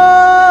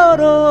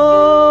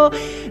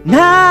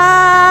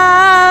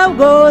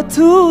 Ntabwo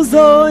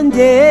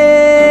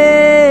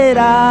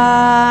tuzongera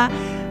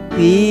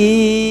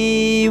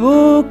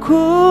kwibuka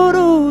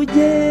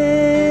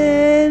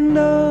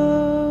urugendo.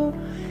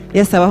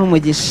 Yesu abaho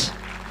umugisha.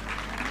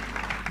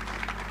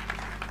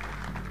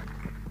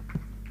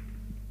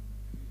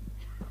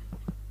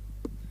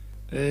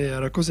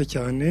 Arakoze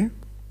cyane.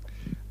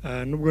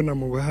 Nubwo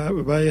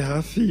namubaye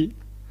hafi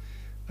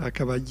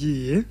akaba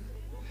agiye,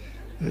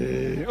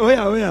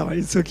 oya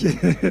it's okay.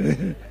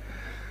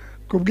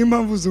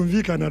 Kubw'impamvu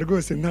zumvikana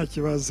rwose nta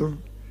kibazo,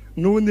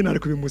 n'ubundi nari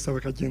kubimusaba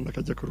akagenda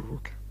akajya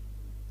kuruhuka.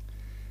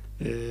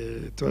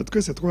 Tuba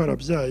twese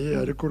twarabyaye,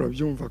 ariko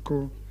urabyumva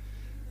ko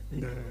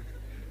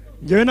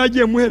njyewe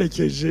nagiye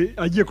muherekeje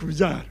agiye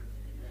kubyara,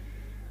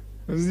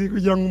 uzi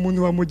kugira ngo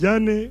umuntu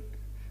bamujyane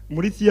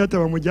muri theater,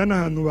 bamujyana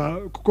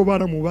ahantu kuko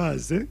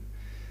baramubaze.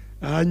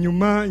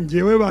 Hanyuma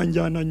njyewe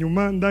banjyana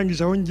nyuma,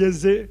 ndangije aho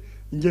ngeze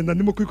ngenda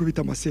ndimo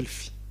kwikubita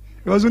amaselfie.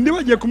 Bazo undi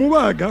bagiye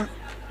kumubaga,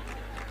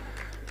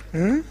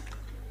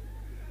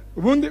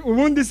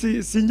 ubundi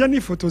sinjya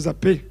nifotoza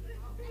pe,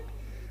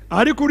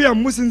 ariko uriya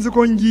munsi nzi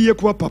ko ngiye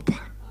kuba papa.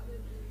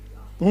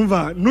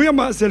 Umva n'uyu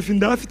amaselfie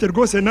ndafite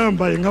rwose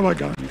nambaye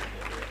nk'abaganga.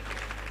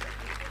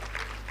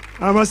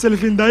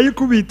 Amaselfie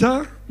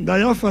ndayikubita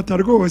ndayafata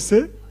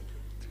rwose,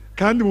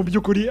 kandi mu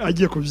by'ukuri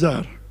agiye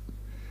kubyara.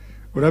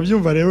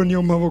 Urabyumva rero,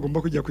 niyo mpamvu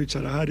ugomba kujya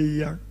kwicara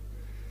hariya.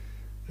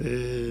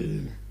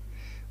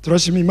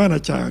 Turashima Imana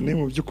cyane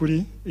mu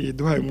by'ukuri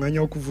duhaye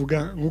umwanya wo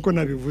kuvuga, nkuko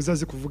nabivuze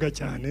azi kuvuga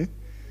cyane.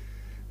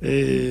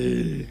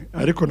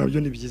 Ariko nabyo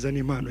ni byiza,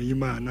 n'impano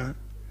y'Imana,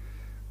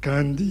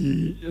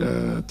 kandi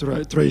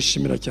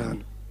turayishimira cyane.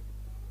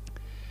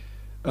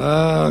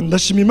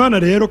 Ndashima Imana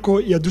rero ko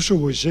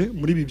yadushoboje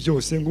muri ibi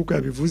byose. Nkuko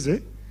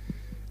yabivuze,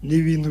 ni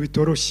ibintu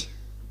bitoroshye,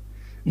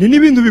 ni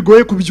n'ibintu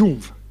bigoye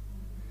kubyumva,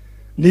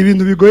 ni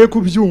ibintu bigoye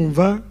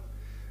kubyumva.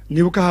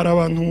 Nibuka hari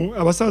abantu,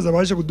 abasaza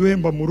baje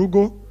kuduhemba mu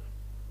rugo,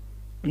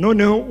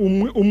 noneho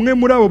umwe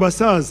muri abo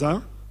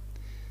basaza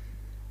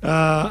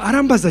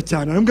arambaza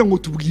cyane, arambwira ngo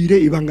tubwire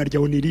ibanga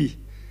ryawe niri.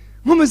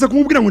 Nkomeza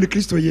kumubwira ngo ni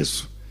Kristo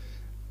Yesu.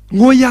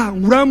 ngoya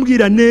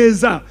urambwira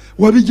neza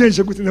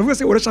wabigenje gute ndavuga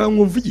se urashaka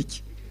nkumvuga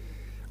iki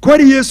ko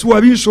ari Yesu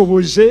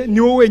wabishoboje ni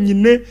wowe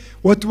wenyine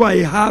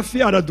watubaye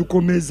hafi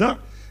aradukomeza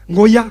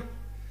ngoya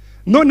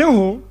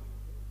noneho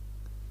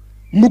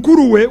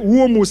mukuru we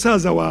uwo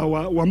musaza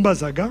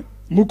wambazaga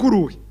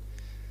mukuru we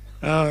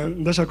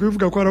ndashaka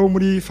kubivuga ko ari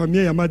muri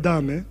famille ya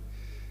madame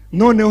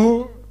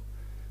noneho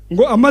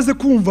ngo amaze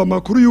kumva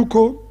makuru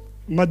yuko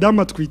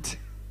madame atwite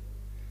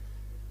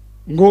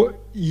ngo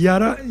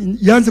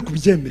yanze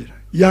kubyemera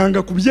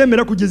yanga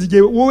kubyemera kugeza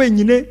igihe wowe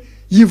wenyine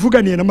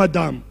yivuganiye na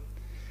madame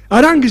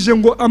arangije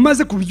ngo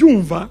amaze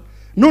kubyumva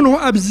noneho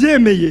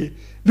abyemeye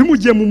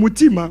bimugiye mu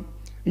mutima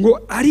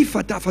ngo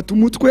afata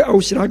umutwe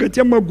awushyira hagati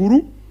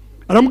y'amaguru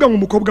aramuga mu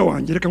mukobwa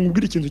wanjye reka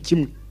nkubwire ikintu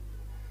kimwe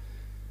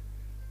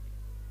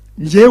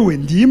njyewe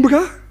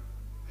ndimbwa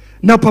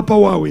na papa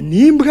wawe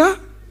nimbwa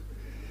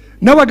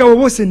n'abagabo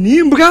bose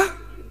nimbwa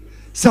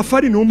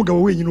Safari ni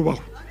umugabo wenyine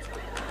ubaho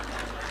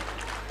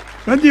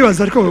kandi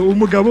baza ariko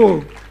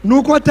umugabo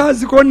nuko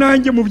atazi ko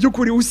nanjye mu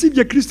byukuri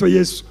usibye Kristo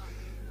Yesu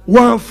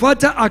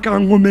wafata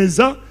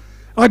akankomeza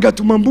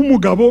agatuma mba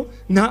umugabo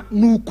na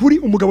nukuri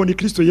umugabo ni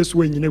Kristo Yesu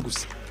wenyine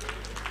gusa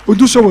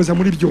udushoboza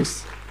muri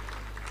byose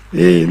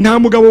nta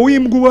mugabo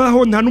w'imbwa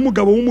ubaho nta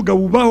n'umugabo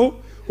w'umugabo ubaho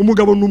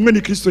umugabo numwe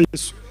ni Kristo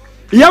Yesu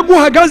iyo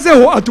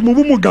aguhagazeho atuma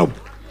uba umugabo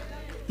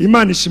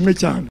Imana ishimwe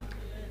cyane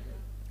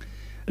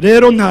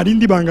rero nta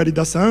rindi banga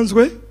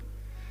ridasanzwe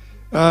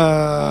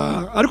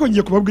ariko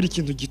ngiye kubabwira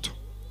ikintu gito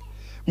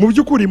mu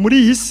byukuri muri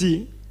iyi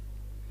si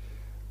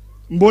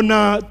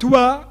mbona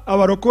tuba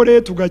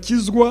abarokore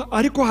tugakizwa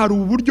ariko hari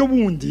uburyo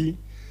bundi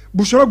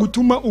bushobora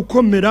gutuma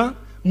ukomera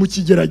mu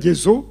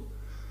kigeragezo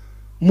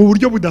mu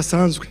buryo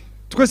budasanzwe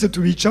twese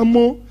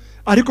tubicamo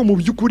ariko mu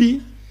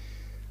byukuri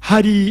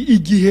hari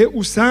igihe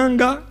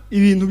usanga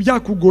ibintu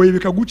byakugoye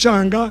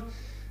bikagucanga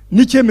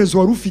n'icyemezo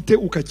wari ufite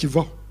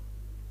ukakivaho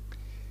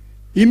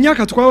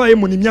imyaka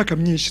twabayemo ni imyaka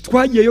myinshi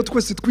twagiyeyo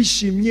twese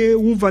twishimye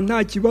wumva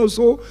nta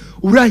kibazo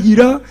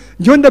urahira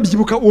njye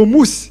ndabyibuka uwo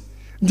munsi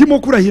ndimo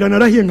kurahira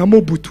narahiye nka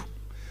Mobutu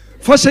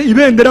fashe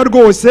ibendera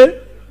rwose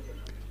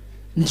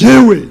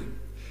njyewe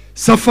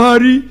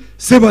Safari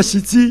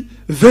Sebashyitsi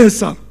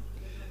Vensa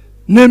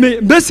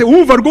mbese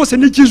wumva rwose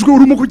n'ikijwe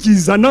urimo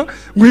kukizana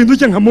ngo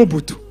uhinduke nka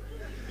Mobutu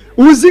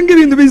uzi ngo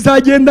ibintu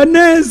bizagenda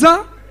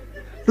neza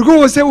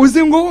rwose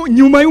uzi ngo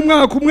nyuma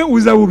y'umwaka umwe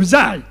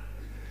uzabubyaye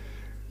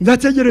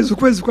ndategereza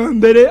ukwezi kwa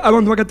mbere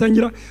abantu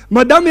bagatangira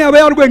madame yaba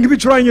yarwenga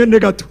ibicuranye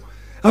gato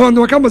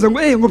abantu bakambaza ngo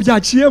ngo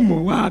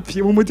byaciyemo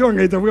wapi mu muti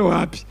wangahita avuga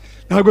wapi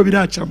ntabwo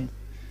biracamo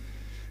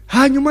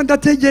hanyuma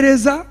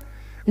ndategereza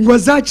ngo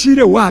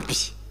azacire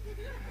wapi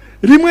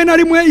rimwe na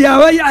rimwe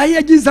yaba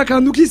yagize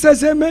akantu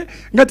k'iseseme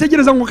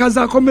ngategereza ngo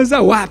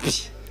kazakomeza wapi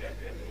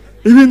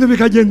ibintu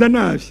bikagenda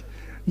nabi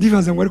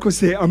ndibaza ngo ariko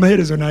se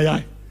amaherezo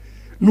nayahe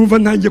numva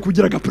ntangiye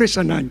kugira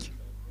pressure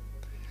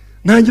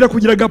ntangira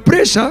kugira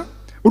pressure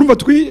urumva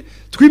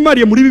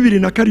twimariye muri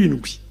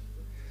 2007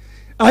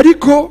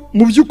 ariko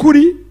mu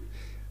byukuri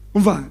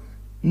umva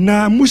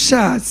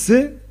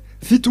namushatse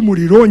mfite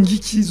umuriro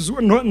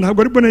ngikizwa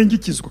ntabwo ari bwo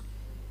ngikizwa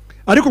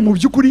ariko mu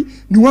byukuri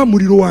ni wa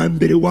muriro wa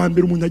mbere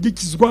umuntu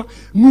agikizwa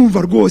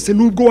numva rwose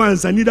nubwo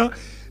wanzanira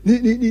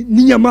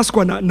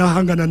n'inyamaswa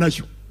nahangana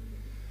nayo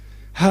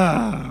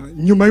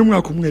nyuma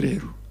y'umwaka umwe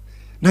rero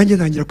nanjye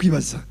ntangira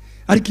kwibaza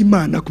ariko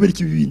Imana kubera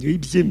iki ibintu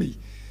ibyemeye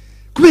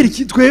kubera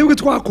iki twebwe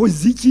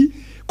twakoze iki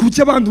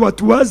kuki abantu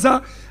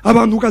batubaza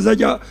abantu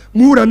ukazajya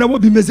muhura nabo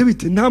bimeze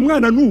bite nta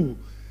mwana n'ubu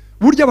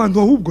burya abantu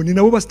ahubwo ni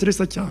nabo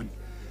bastressa cyane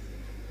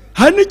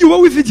hari n'igihe uba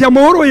wifitiye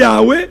amahoro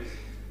yawe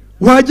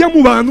wajya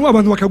mu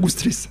abantu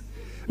bakagustressa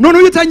none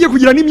iyo utangiye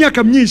kugira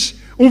n'imyaka myinshi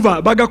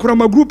umva bagakora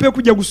amagroupe yo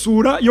kujya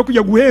gusura yo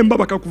kujya guhemba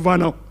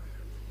bakakuvanaho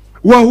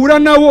wahura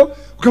nabo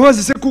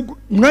ukabaza se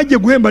mwagiye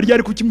guhemba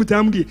ryari kuki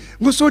mutambwiye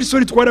ngo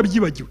sorry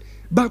twarabyibagiwe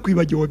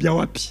bakwibagiwe bya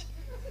wapi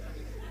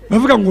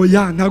bavuga ngo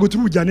ntago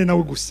turujyane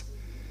nawe gusa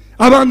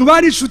abantu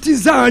bari inshuti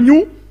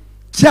zanyu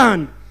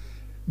cyane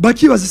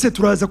bakibaza se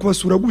turaza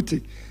kubasura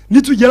gute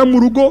nitugera mu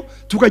rugo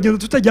tukagenda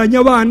tutajyanye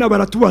abana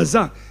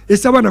baratubaza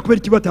ese abana kubera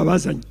iki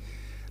batabazanye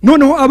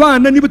noneho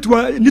abana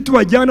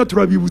nitubajyana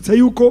turabibutsa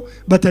yuko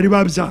batari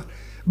babyara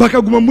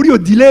bakaguma muri iyo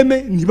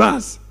dileme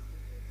ntibaza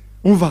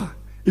umva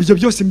ibyo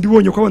byose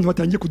mbibonye ko abantu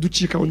batangiye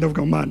kuducika aho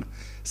ndavuga Mana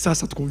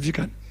sasa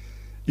twumvikane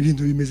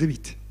ibintu bimeze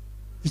bite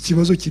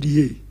ikibazo kiri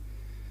hehe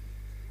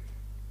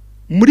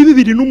muri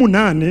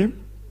 2008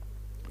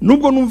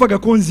 nubwo numvaga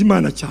ko nzi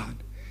Imana cyane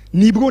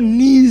nibwo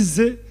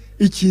nize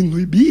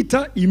ikintu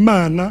bita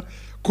Imana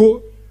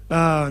ko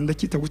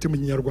ndakita gute mu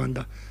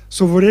Kinyarwanda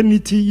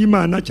sovereignty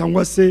y'Imana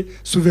cyangwa se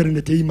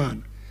sovereignty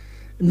y'Imana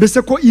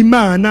mbese ko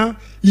Imana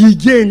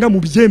yigenga mu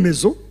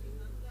byemezo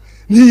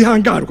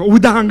ntihangarwa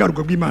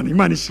ubudahangarwa bw'Imana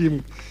Imana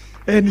ishimwe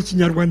ni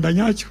Kinyarwanda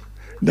nyacyo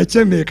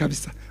ndacyemeye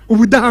kabisa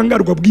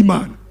ubudahangarwa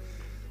bw'Imana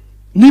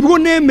nibwo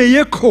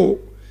nemeye ko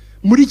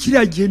muri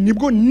kiriya gihe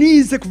nibwo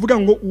nize kuvuga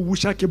ngo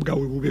ubushake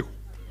bwawe bubeho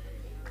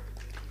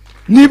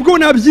nibwo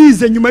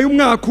nabyize nyuma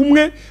y'umwaka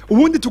umwe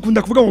ubundi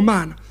tukunda kuvuga ngo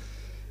Mana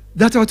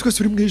data wa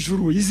twese uri mu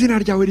ijuru, izina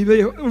ryawe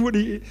ribeho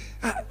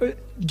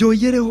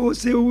ryogere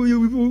hose,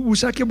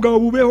 ubushake bwawe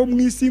bubeho mu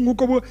isi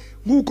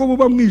nk'uko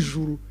buba mu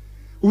ijuru.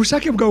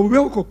 Ubushake bwawe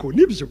bubeho koko,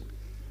 nibyo?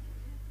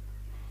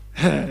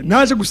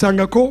 Naje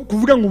gusanga ko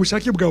kuvuga ngo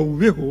ubushake bwawe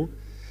bubeho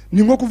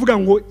ni nko kuvuga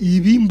ngo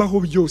ibimbaho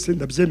byose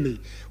ndabyemeye,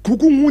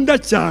 kuko unkunda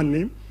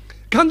cyane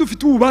kandi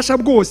ufite ububasha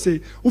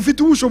bwose,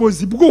 ufite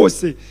ubushobozi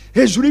bwose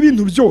hejuru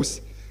y'ibintu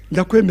byose.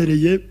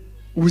 Ndakwemereye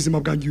ubuzima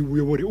bwanjye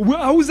ubuyobore,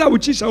 aho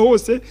uzabucisha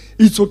hose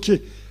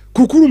itsoke,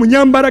 kuko uri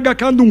umunyambaraga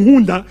kandi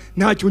unkunda,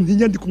 ntacyo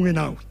ntinya ndi kumwe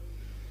nawe.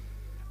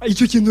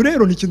 Icyo kintu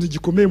rero ni ikintu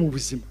gikomeye mu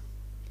buzima.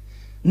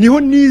 Niho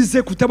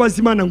nize kutabaza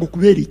Imana ngo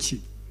kubera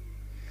iki,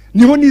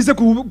 niho nize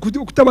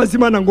kutabaza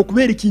Imana ngo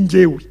kubera iki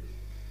njyewe.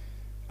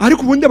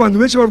 Ariko ubundi abantu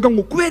benshi bavuga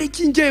ngo kubera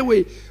iki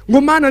njyewe,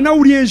 ngo Mana nawe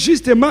uri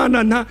injuste,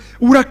 Mana na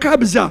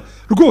urakabya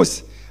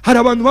rwose. Hari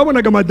abantu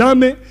babonaga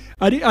madame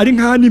ari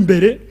nk'ahandi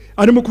imbere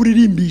arimo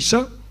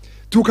kuririmbisha,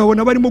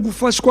 tukabona barimo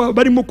gufashwa,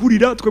 barimo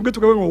kurira, twebwe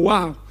tukavuga ngo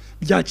wow,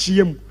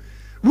 byaciyemo.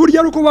 Burya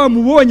ari uko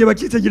bamubonye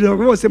bakitegereza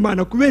bose,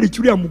 Mana kubera iki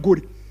uriya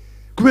mugore,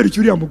 kubera iki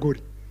uriya mugore.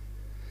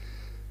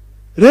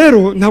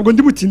 Rero ntabwo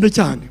ndi butinde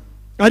cyane,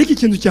 ariko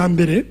ikintu cya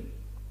mbere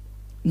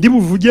ndi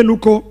buvuge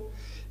nuko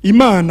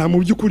Imana mu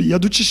by'ukuri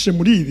yaducishije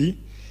muri ibi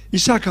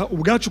ishaka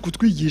ubwacu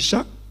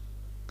kutwigisha.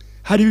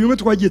 Hari bimwe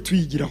twagiye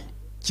tuyigiraho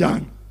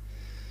cyane.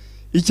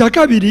 Icya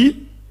kabiri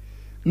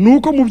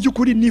nuko mu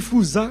by'ukuri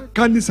nifuza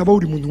kandi nsaba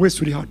buri muntu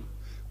wese uri hano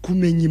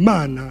kumenya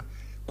Imana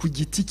ku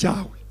giti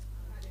cyawe,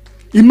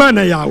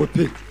 Imana yawe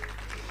pe.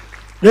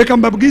 Reka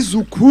mbabwize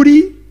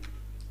ukuri,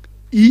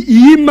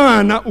 iyi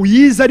Imana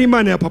uyiza ari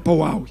Imana ya papa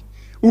wawe,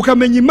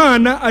 ukamenya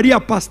Imana ari ya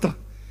pastor,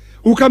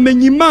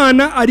 ukamenya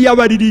Imana ari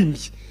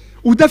abaririmbyi,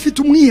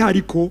 udafite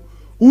umwihariko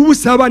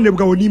ubusabane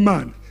bwawe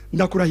n'Imana,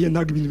 ndakurahiye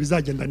ntabwo ibintu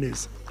bizagenda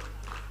neza.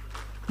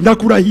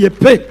 Ndakurahiye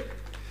pe.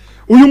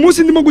 Uyu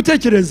munsi ndimo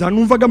gutekereza,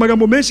 numvaga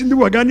amagambo menshi ndi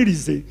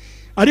bubaganirize,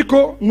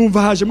 ariko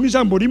numva haje mu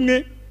ijambo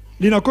rimwe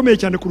rinakomeye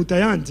cyane kuruta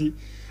yandi,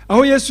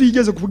 aho Yesu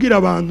yigeze kubwira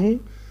abantu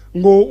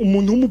ngo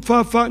umuntu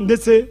w'umupfafa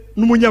ndetse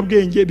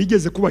n'umunyabwenge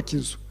bigeze kubaka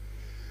inzu.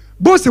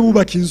 Bose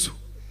bubaka inzu,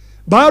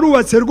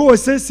 barubatse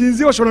rwose,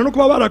 sinzi bashobora no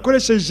kuba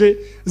barakoresheje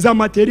za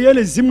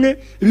materiel zimwe,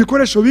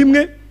 ibikoresho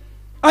bimwe,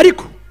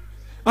 ariko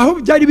aho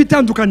byari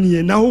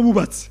bitandukaniye naho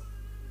bubatse.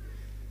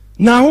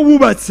 Naho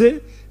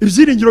bubatse,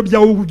 ibyiringiro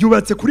byawe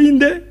byubatse kuri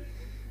nde,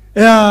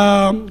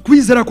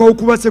 kwizera kwawe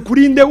kubatse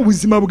kuri nde,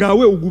 ubuzima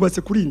bwawe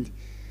ugubatse kuri nde.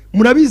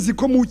 Murabizi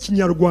ko mu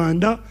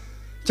Kinyarwanda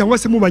cyangwa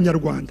se mu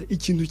Banyarwanda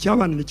ikintu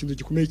cy'abana ni ikintu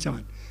gikomeye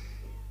cyane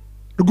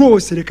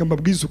rwose. Reka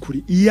mbabwize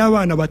ukuri, iyo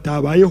abana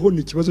batabayeho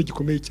ni ikibazo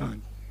gikomeye cyane.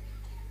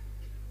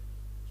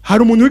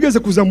 Hari umuntu wigeze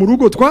kuza mu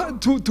rugo,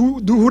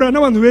 duhura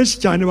n'abantu benshi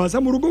cyane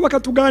baza mu rugo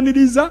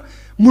bakatuganiriza.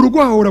 Mu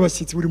rugo hahora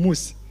abashyitsi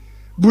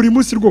buri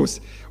munsi rwose.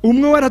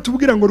 Umwe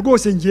waratubwira ngo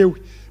rwose njyewe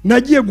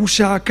nagiye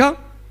gushaka,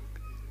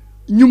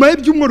 nyuma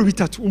y'ibyumweru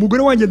bitatu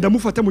umugore wanjye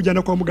ndamufata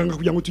mujyana kwa muganga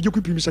kugira ngo tujye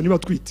kwipimisha niba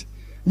twite.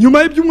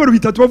 Nyuma y'ibyumweru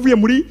bitatu bavuye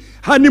muri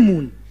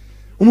honeymoon,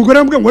 umugore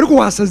yambwiye ngo ariko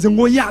wasaze,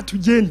 ngo ya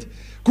tugende,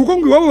 kuko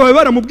ngo iwabo babe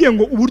baramubwiye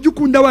ngo uburyo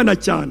ukunda abana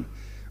cyane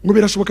ngo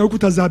birashoboka ko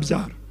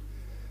utazabyara.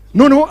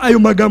 Noneho ayo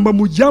magambo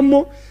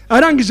amujyamo,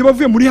 arangije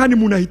bavuye muri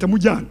honeymoon ahita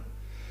mujyana.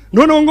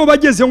 Noneho ngo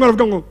bagezeyo ngo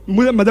aravuga ngo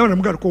madame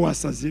aramubwira ko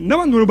wasaze,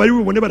 n'abantu bari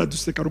bubone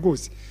baraduseka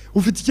rwose.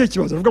 Ufite ikihe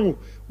kibazo? Aravuga ngo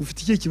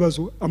ufite ikihe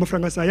kibazo?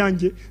 Amafaranga sa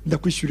yanjye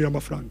ndakwishyurira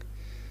amafaranga.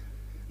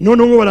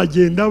 Noneho ngo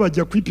baragenda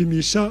bajya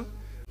kwipimisha,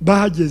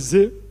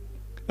 bahageze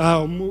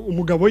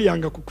umugabo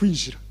yanga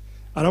kukwinjira,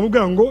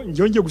 aramubwira ngo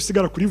njye ngiye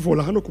gusigara kuri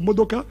vola hano ku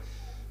modoka,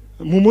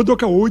 mu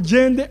modoka wowe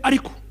ugende,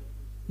 ariko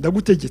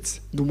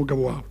ndagutegetse ndi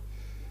umugabo wawe,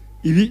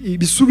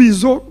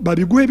 ibisubizo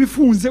babiguhe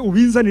bifunze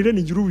ubinzanire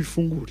ningira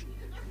ubifungure.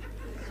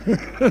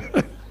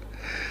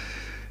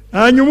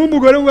 Hanyuma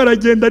umugore ngo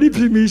aragenda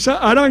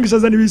aripimisha, arangije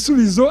azana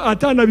ibisubizo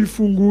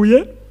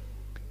atanabifunguye,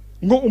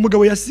 ngo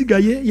umugabo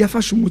yasigaye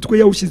yafashe umutwe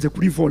yawushyize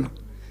kuri vola.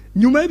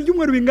 Nyuma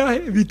y'ibyumweru bingahe?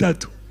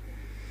 Bitatu.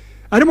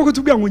 Arimo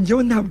kutubwira ngo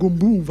njyewe ntabwo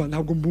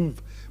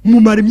mbumva.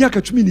 Mumara imyaka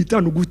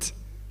 15 gute?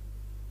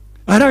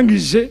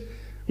 Arangije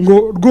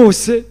ngo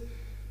rwose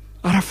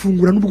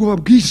arafungura n'ubwoba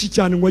bwinshi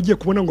cyane, ngo agiye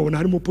kubona ngo abona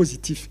harimo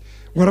positif.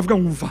 Ngo aravuga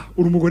ngo umva,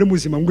 uri umugore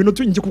muzima, ngo no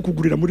njye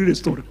kukugurira muri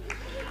restaurant.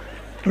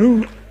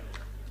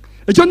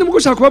 Icyo ndimo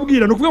gushaka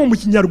kubabwira no kuvuga mu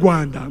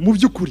Kinyarwanda, mu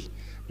by'ukuri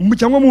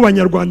cyangwa mu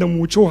Banyarwanda, mu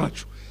muco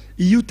wacu,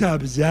 iyo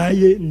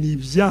utabyaye ni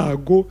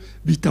ibyago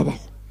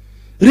bitabaho.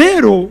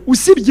 Rero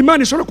usibye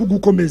Imana ishobora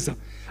kugukomeza,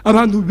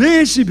 abantu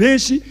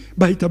benshi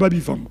bahita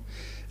babivamo.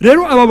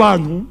 Rero aba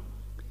bantu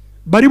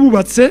bari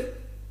bubatse,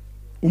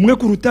 umwe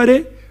ku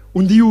rutare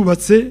undi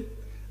yubatse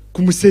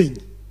ku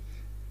musenyi,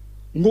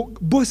 ngo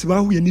bose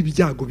bahuye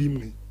n'ibyago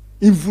bimwe.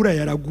 Imvura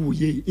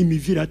yaraguye,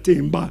 imivira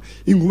atemba,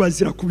 inkuba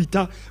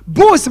zirakubita,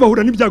 bose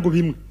bahura n'ibyago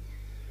bimwe.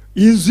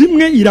 Inzu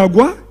imwe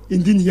iragwa,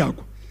 indi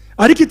ntiyagwa.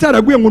 Ariko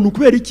itaraguye ngo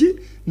nukubera iki?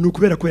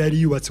 Nukubera ko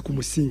yari yubatse ku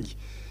musingi,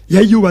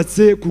 yari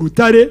yubatse ku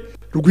rutare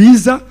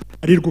rwiza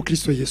ari rwo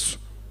Kristo Yesu.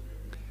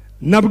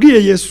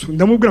 Nabwiye Yesu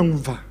ndamubwira ngo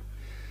mva,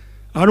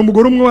 hari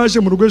umugore umwe waje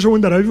mu rugo ejo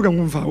bundi arabivuga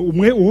ngo mva,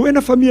 wowe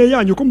na famiye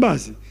yanyu ko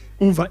mbazi,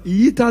 umva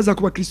iyo itaza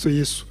kuba Kristo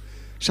Yesu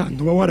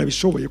ntuba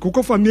warabishoboye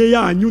kuko famiye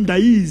yanyu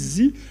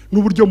ndayizi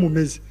n'uburyo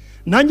mumeze.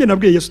 Nanjye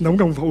nabwiye Yesu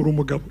ndavuga mva uri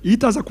umugabo iyo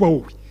itaza kuba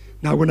wowe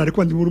ntabwo nari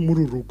kwa ndi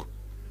muri urugo.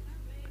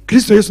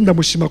 Kristo Yesu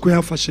ndamushima ko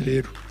yamfashe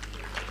rero,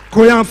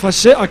 ko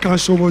yamfashe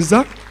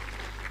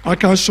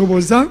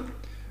akanshoboza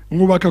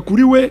mwubaka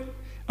kuri we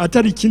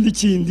atari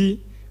ikindi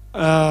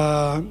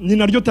ni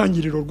naryo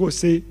tangiriro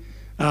rwose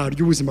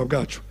ry'ubuzima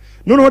bwacu.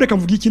 Noneho reka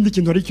mvuga ikindi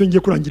kintu ari cyo ngiye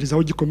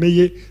kurangirizaho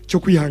gikomeye cyo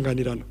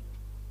kwihanganirana.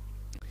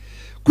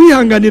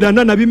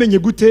 Kwihanganirana nabimenye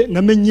gute?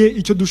 Namenye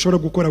icyo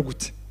dushobora gukora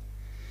gute.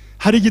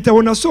 Hari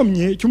igitabo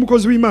nasomye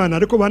cy'umukozi w'Imana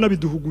ariko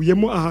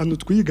banabiduhuguyemo ahantu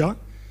twiga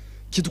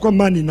kitwa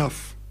Man Enough.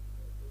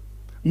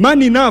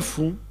 Man Enough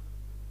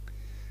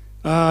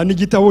ni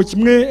igitabo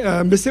kimwe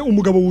mbese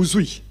umugabo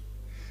wuzuye.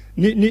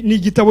 Ni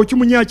igitabo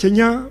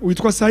cy'umunyakenya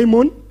witwa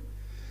Simon.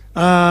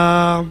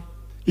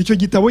 Icyo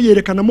gitabo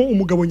yerekanamo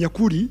umugabo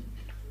nyakuri,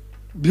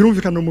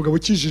 birumvikana umugabo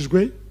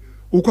kijijwe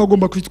uko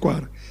agomba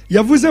kwitwara.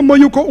 Yavuzemo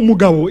yuko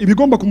umugabo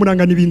ibigomba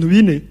kumurangana ibintu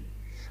bine,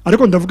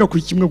 ariko ndavuga ku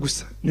kimwe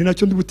gusa ni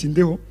nacyo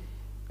ndibutindeho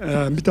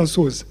mbita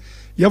nsoza.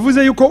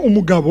 Yavuze yuko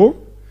umugabo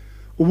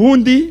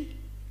ubundi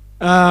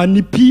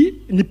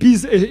ni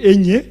P's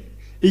enye.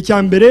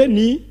 Icya mbere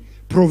ni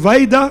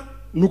provider,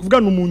 nukuvuga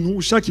umuntu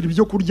ushakira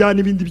ibyo kurya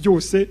n'ibindi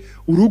byose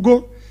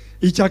urugo.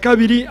 Icya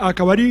kabiri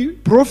akaba ari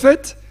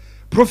prophet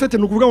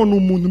nukuvuga ngo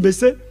umuntu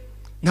mbese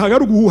ntago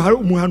ari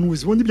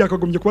umuhanuzi, ubundi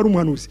byakagombye kuba ari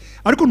umuhanuzi,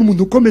 ariko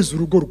n'umuntu ukomeza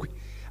urugo rwe,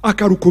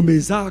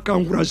 akarukomeza,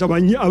 akanguraje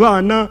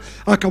abana,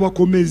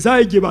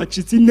 akabakomeza igihe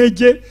bacitse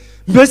intege,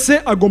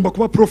 mbese agomba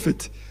kuba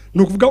prophet,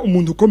 nukuvuga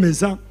umuntu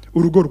ukomeza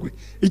urugo rwe.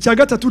 Icya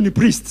gatatu ni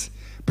priest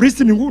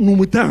ni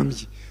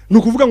umutambyi,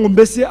 nukuvuga ngo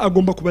mbese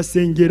agomba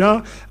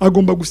kubasengera,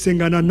 agomba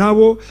gusengana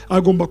nabo,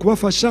 agomba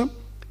kubafasha.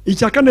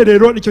 Icya kane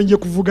rero icyo ngiye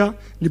kuvuga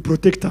ni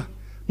protector,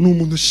 ni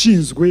umuntu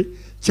ushinzwe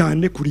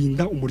cyane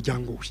kurinda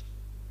umuryango we.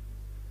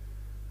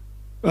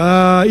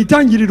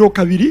 Itangiriro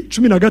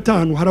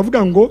 2:15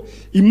 haravuga ngo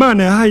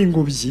Imana yahaye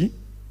ingobyi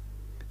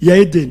ya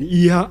Edeni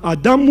iha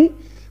Adamu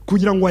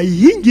kugira ngo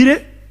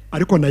ayihingire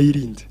ariko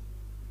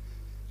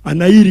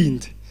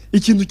anayirinde.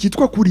 Ikintu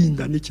cyitwa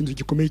kurinda ni ikintu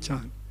gikomeye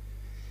cyane.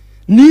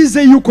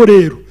 Nize yuko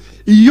rero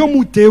iyo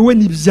mutewe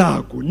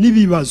n'ibyago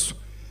n'ibibazo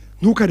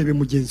ntukarebe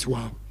mugenzi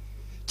wawe,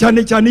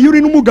 cyane cyane iyo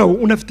uri n'umugabo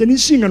unafite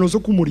n'inshingano zo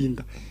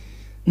kumurinda.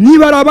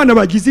 Niba ari abana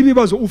bagize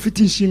ibibazo ufite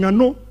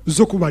inshingano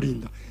zo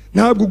kubarinda,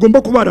 ntabwo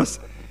ugomba kubarasa.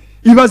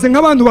 Ibaze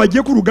nk'abantu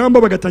bagiye ku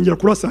rugamba bagatangira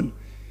kurasana,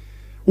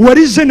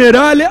 uwari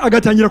generale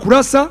agatangira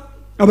kurasa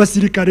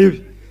abasirikare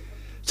be.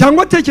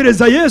 Cyangwa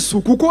tekereza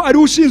Yesu kuko ari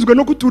ushinzwe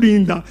no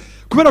kuturinda,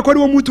 kubera ko ari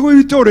wo mutu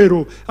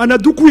w'itorero,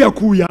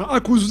 anadukuyakuya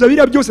akuzuza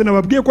biriya byose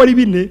nababwiye ko ari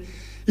bine.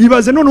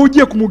 Ibaze none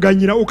ugiye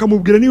kumuganyira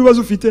ukamubwira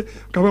n'ibibazo ufite,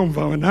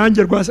 ukabamva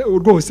nanjye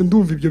rwose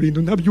ndumva ibyo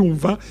bintu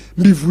ntabyumva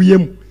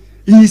mbivuyemo,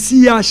 iyi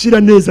si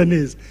yashira neza.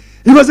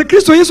 Ibaze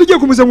Kristo Yesu ugiye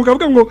kumuza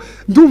mukavuga ngo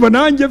ndumva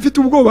nanjye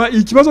mfite ubwoba,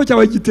 ikibazo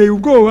cyawe giteye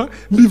ubwoba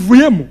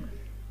mbivuyemo.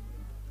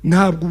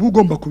 Ntabwo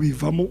ugomba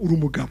kubivamo uri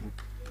umugabo,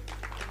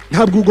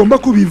 ntabwo ugomba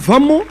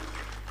kubivamo.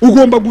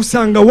 Ugomba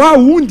gusanga wa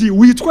wundi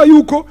witwa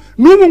yuko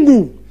n'ubu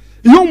ngubu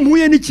iyo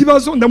mpuye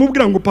n'ikibazo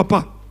ndamubwira ngo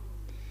papa,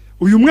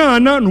 uyu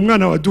mwana ni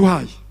umwana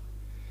waduhaye,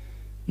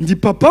 ndi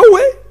papa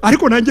we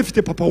ariko nanjye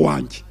mfite papa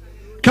wanjye,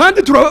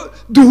 kandi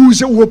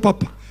duhuje uwo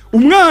papa.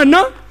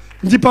 Umwana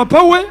ndi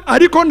papa we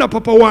ariko na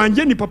papa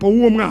wanjye ni papa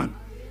w'uwo mwana.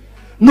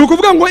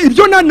 Nukuvuga ngo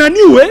ibyo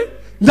nananiwe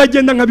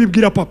ndagenda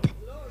nkabibwira papa.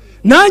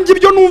 Nanjye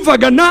ibyo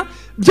numvaga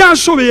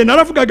byashobeye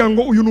naravugaga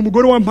ngo uyu ni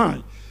umugore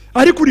wampaye,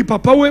 ariko uri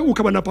papa we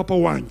ukaba na papa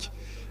wanjye,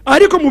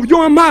 ariko mu byo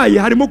wampaye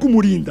harimo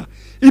kumurinda.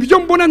 Ibyo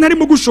mbona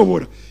ntarimo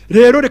gushobora,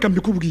 rero reka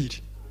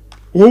mbikubwire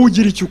wowe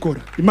ugira icyo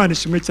ukora. Imana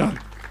ishimwe cyane.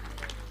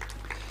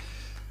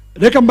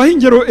 Reka mbahe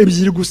ingero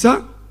ebyiri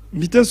gusa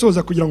mbite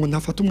nsoza kugira ngo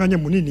ntafate umwanya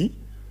munini.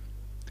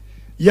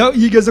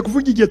 Yigeze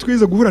kuvuga igihe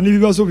twize guhura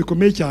n'ibibazo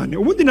bikomeye cyane.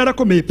 Ubundi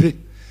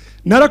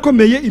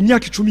narakomeye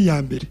imyaka 10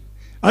 ya mbere,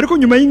 ariko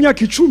nyuma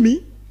y'imyaka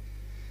 10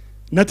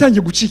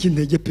 natangiye gucika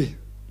intege pe,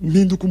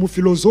 mpinduka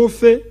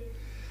umufilozofe.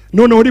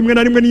 Noneho rimwe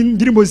na rimwe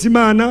n'indirimbo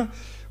z'Imana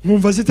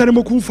nkumva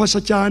zitarimo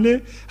kumfasha cyane,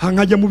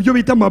 hankajya mu byo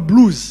bita ama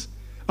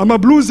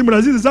blues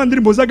murazizi za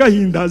ndirimbo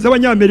z'agahinda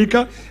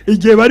z'abanyamerika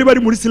igihe bari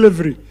muri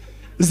slavery,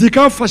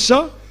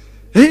 zikafasha.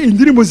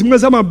 Indirimbo zimwe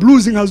z'ama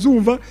blues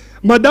nkazumva,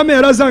 madame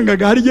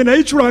yarazangaga, hari igihe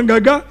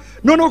nayicurangaga,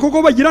 noneho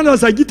kuko bagirana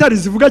za gitari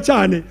zivuga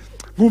cyane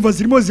nkumva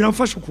zirimo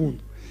ziramfasha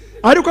ukuntu,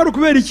 ariko ari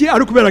kubera iki?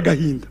 Ari kubera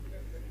agahinda.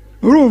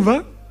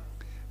 Urumva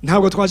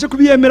ntabwo twaje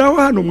kubiyemeraho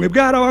hano,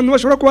 mwebwe hari abantu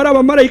bashobora kuba ari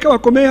abamarayika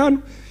bakomeye hano,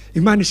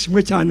 Imana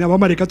ishimwe cyane,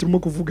 abamarayika turimo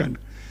kuvugana,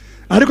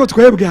 ariko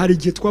twebwe hari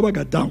igihe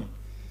twabaga down,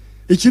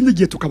 ikindi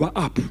gihe tukaba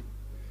up.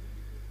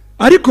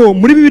 Ariko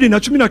muri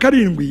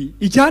 2017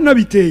 icyana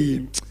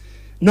biteye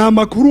na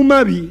amakuru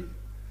mabi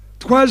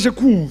twaje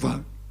kumva,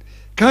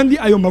 kandi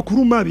ayo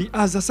makuru mabi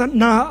azasa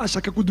na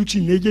ashaka kuduca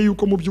intege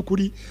yuko mu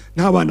byukuri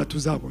nta bana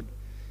tuzabona,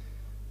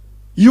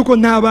 yuko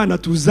nta bana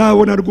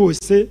tuzabona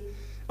rwose.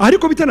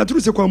 Ariko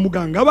bitanaturutse kwa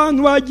muganga,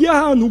 abantu bagiye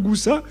ahantu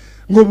gusa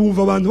ngo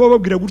bumva abantu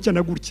bababwira gutya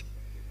na gutya.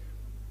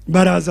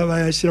 baraza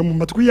bayashyira mu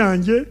matwi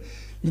yanjye,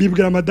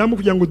 mbibwira madamu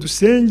kugira ngo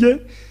dusenge,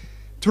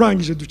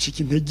 turangije ducika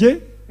intege,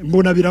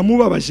 mbona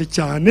biramubabaje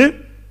cyane,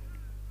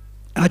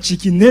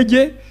 acika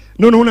intege,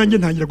 noneho nanjye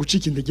ntangira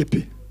gucika intege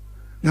pe.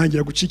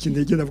 Ntangira gucika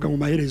intege, ndavuga mu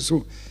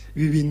maherezo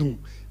ibi bintu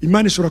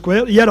Imana ishobora kuba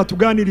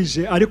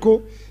yaratuganirije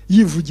ariko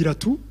yivugira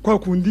tu kwa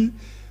kundi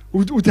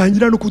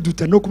utangira no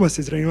kuduta no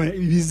kubasezeranya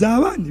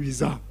bizaba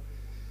ntibizaba.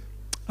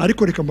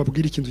 Ariko reka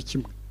mbabwire ikintu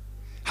kimwe,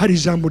 hari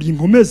ijambo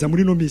ry'inkomeza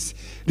muri no misi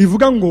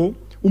rivuga ngo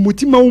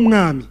umutima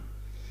w'umwami,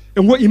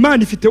 ngo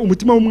Imana ifite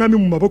umutima w'umwami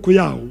mu maboko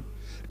yawo,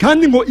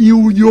 kandi ngo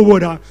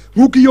iyobora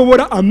nk'uko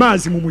iyobora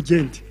amazi mu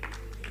mugende.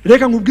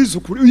 Reka nkubwize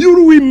ukuri, iyo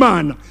uri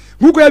w'Imana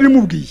nk'uko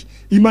yabimubwiye,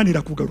 Imana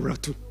irakugarura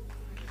tu.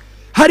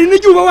 Hari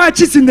n'igihe uba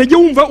wacitse intege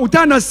wumva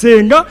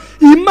utanasenga,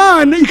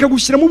 Imana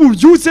ikagushyiramo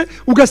ububyutse,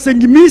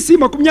 ugasenga iminsi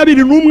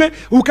 21,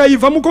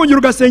 ukayivamo ukongera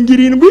ugasenga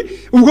 7,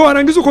 ubwo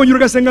warangiza ukongera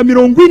ugasenga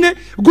 40,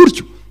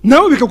 gutyo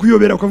nawe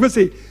bikakuyobera ukavuga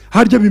se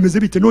harya bimeze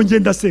bite nongeye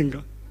ndasenga.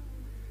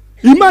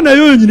 Imana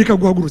yonyine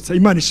ikaguhagurutsa.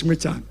 Imana ishimwe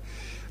cyane.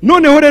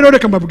 Noneho rero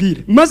reka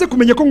mbabwire, maze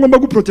kumenya ko ngomba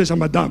guproteja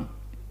madamu,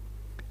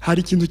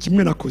 hari ikintu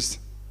kimwe nakoze.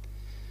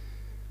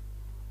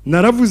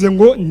 Naravuze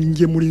ngo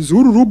ninge muri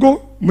nzuru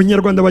rugo,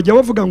 munyarwanda bajya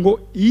bavuga ngo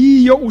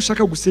iyo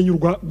ushaka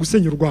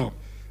gusenyurwaho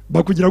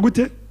bakugira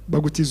gute,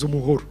 bagutiza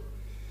umuhoro.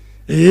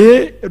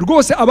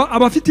 Rwose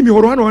abafite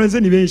imihoro hano hanze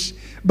ni benshi,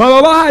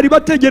 baba bahari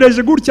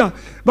bategereje gutya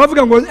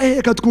bavuga ngo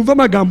reka twumva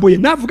amagambo ye.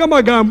 Navuga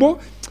amagambo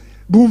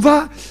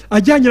bumva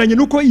ajyanyiranye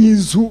nuko iyi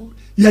nzu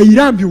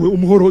yayirambiwe,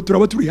 umuhoro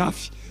turaba turi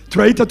hafi,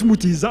 turahita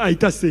tumutiza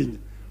ahita asenya.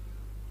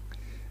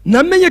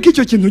 Namenye ko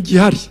icyo kintu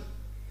gihari,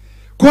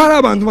 ko hari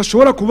abantu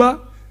bashobora kuba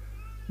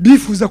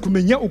bifuza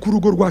kumenya uko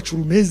urugo rwacu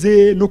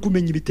rumeze, no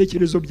kumenya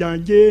ibitekerezo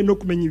byanjye, no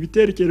kumenya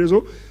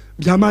ibitekerezo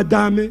bya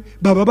madame,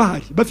 baba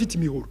bahari bafite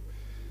imihoro.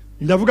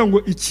 Ndavuga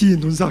ngo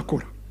ikintu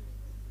nzakora,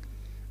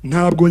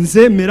 ntabwo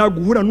nzemera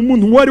guhura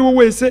n'umuntu uwo ari we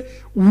wese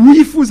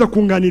wifuza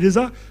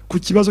kunganiriza ku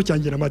kibazo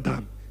cyanjye na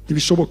madame.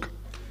 Ntibishoboka,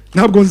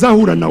 ntabwo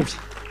nzahura nawe.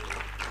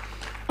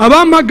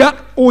 Abamaga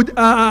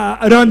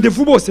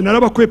rendezvous bose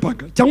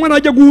narabakwepaga, cyangwa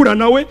najya guhura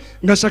nawe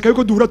ngashaka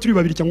yuko duhura turi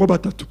 2 cyangwa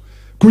 3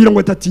 kugira ngo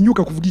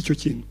atatinyuka kuvuga icyo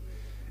kintu.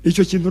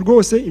 Icyo kintu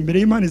rwose imbere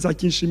y'Imana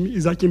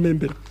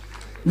izakimembera.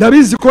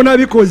 Ndabizi ko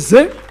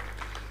nabikoze,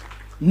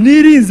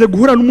 nirinze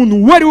guhura n'umuntu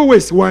uwo ari we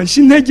wese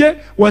wansha intege,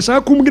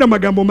 washaka kumbwira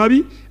amagambo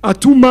mabi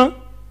atuma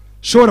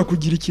shobora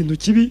kugira ikintu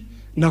kibi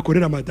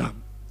nakorera madamu.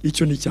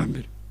 Icyo ni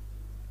cyambere.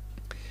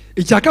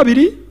 Icya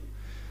kabiri,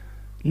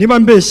 niba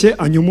mbeshye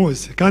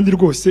anyomoze, kandi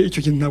rwose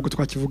icyo kintu ntabwo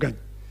twakivuganye.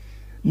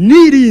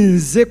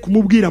 Nirinze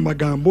kumubwira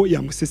amagambo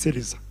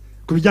yamusesereza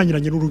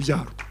kubijyanyiranye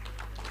n'urubyaro.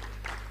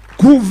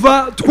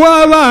 Kuva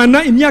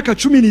twabana imyaka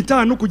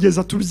 15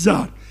 kugeza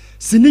tubyara,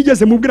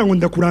 sinigeze mubwira ngo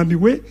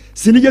ndakurambiwe,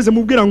 sinigeze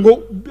mubwira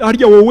ngo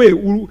harya wowe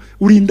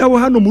urindaho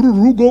hano muri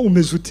uru rugo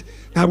umeze ute.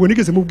 Ntabwo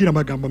nigeze mubwira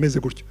amagambo ameze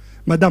gutyo.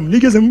 Madame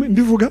nigeze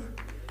mbivuga,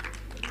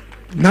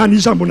 nta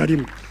n'ijambo na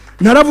rimwe.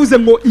 Naravuze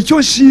ngo icyo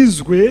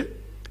nshinzwe,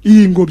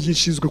 iyi ngobyi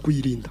nshinzwe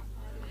kuyirinda.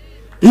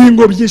 Iyi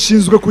ngobyi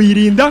nshinzwe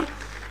kuyirinda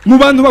mu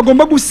bantu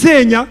bagomba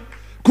gusenya,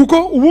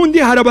 kuko ubundi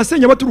hari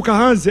abasenya baturuka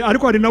hanze,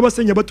 ariko hari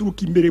n'abasenya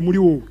baturuka imbere muri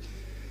wowe.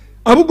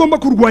 Abo ugomba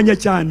kurwanya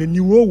cyane ni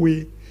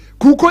wowe,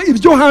 kuko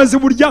ibyo hanze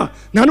burya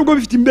nta nubwo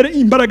bifite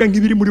imbaraga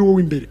nk'ibiri muri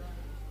wowe imbere.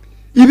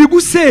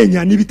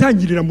 Ibigusenya ni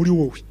bitangirira muri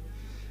wowe.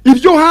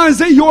 Ibyo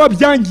hanze iyo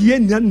wabyangiye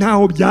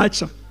ntaho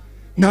byaca,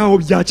 ntaho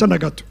byaca na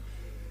gato.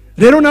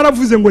 Rero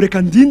naravuze ngo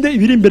reka ndinde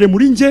ibiri imbere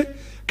muri nge,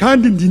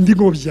 kandi ndinde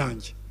ingobyi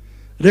yanjye.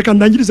 Reka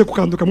ndangirize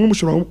kukanduka mwe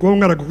mushobora kuba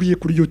mwaraguriye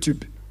kuri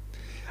YouTube.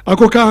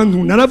 Ako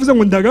kantu naravuze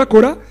ngo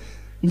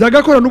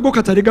ndagakora nubwo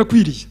katari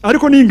gakwiriye,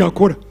 ariko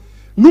ningakora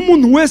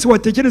n'umuntu wese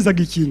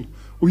watekerezaga ikintu,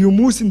 uyu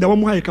munsi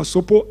ndabamuhaye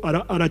kasopo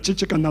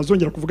araceceka,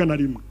 ntazongera kuvuga na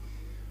rimwe.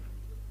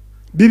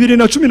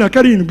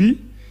 2017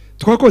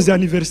 twakoze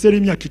anniversaire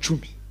y'imyaka 10.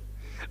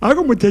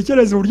 Ariko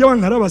mutekereze uburyo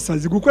bankara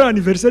basazi gukora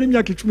anniversaire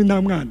y'imyaka 10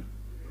 nta mwana.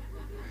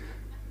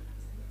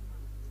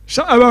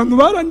 Abantu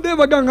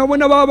barandebaga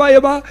nkabona babaye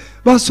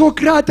ba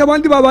Socrate,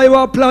 abandi babaye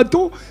ba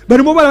Plato,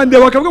 barimo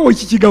barandeba bakavuga ngo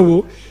iki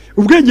kigabo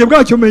ubwenge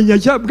bwacyo menya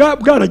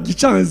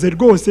bwaragicanze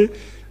rwose,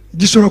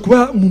 gishobora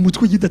kuba mu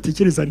mutwe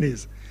gidatekereza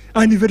neza.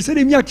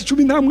 Anniversaire y'imyaka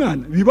 10 nta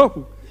mwana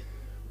bibaho.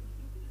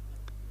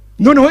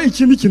 Noneho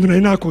ikindi kintu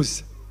nari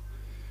nakoze,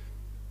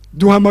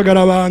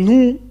 duhamagara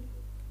abantu,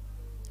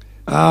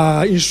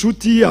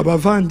 inshuti,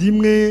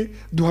 abavandimwe,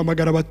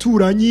 duhamagara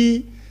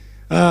abaturanyi,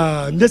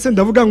 ndetse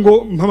ndavuga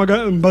ngo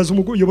mbaza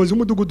umuyobozi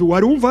w'umudugudu,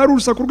 wari wumva hari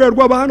urusaku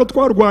rw'aba hano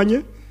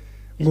twarwanye?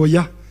 Ngo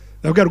ya.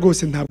 Ndavuga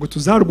rwose ntabwo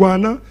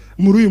tuzarwana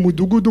muri uyu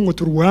mudugudu ngo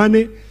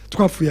turwane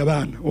twafuye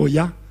abana.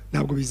 Oya,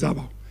 ntabwo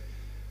bizabaho.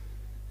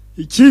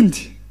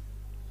 Ikindi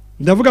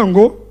ndavuga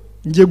ngo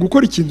ngiye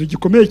gukora ikintu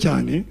gikomeye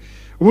cyane.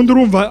 Ubundi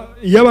urumva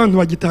iyo abantu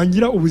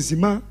bagitangira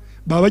ubuzima,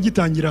 baba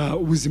bagitangira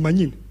ubuzima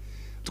nyine.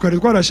 Twari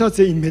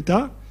twarashatse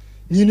impeta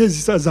nyine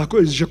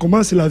je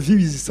commence la vie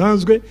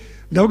zisanzwe.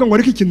 Ndavuga ngo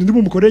ariko ikintu ndi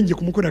bumukoreye ngiye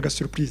kumukorera aga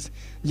surprise.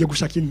 Ngiye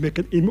gushaka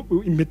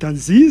impeta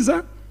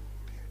nziza,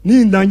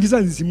 nindangiza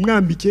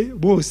nzimwambike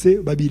bose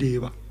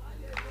babireba.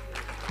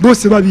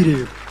 bose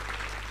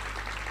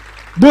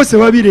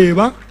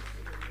babireba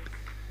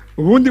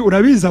ubundi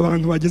urabiza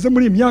abantu bageze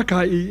muri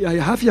imyaka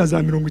hafi ya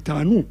za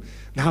 50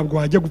 ntabwo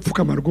wajya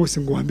gupfukama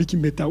rwose ngo wambike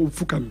impeta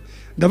upfukame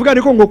ndavuga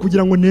ariko ngo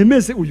kugira ngo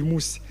nemeze uyu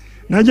munsi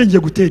nanjye ngiye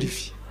gutera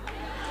ivi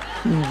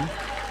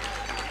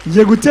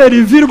ngiye gutera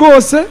ivi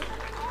rwose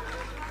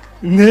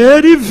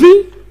ntera ivi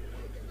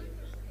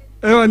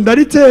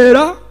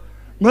ndaritera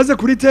maze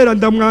kuritera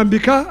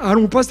ndamwambika hari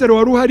umupasiteri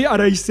wari uhari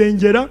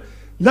arayisengera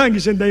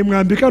ndangije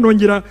ndayimwambika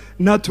nongera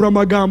natura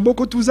amagambo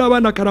ko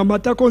tuzabana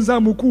karamata ko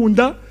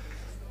nzamukunda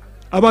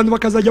abantu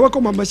bakazajya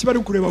bakoma amashyi bari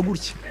kureba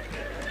gutya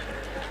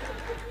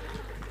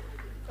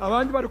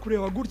abandi bari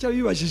kureba gutya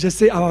bibajije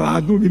se aba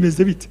bantu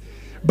bimeze bite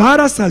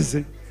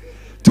barasaze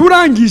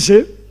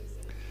turangije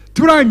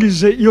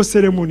iyo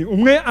ceremony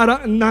umwe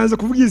naza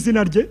kuvuga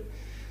izina rye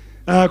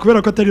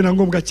kubera ko atari na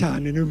ngombwa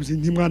cyane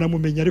ntimwana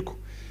mumenya ariko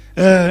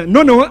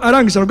noneho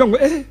arangije aravuga ngo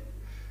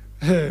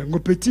ngo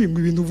petit ngo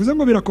ibintu uvuze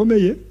ngo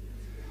birakomeye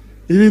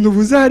ibintu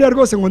uvuze hariya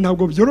rwose ngo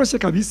ntabwo byoroshye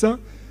kabisa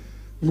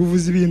ngo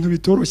uvuze ibintu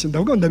bitoroshye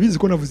ndavuga ndabizi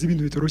ko navuze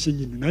ibintu bitoroshye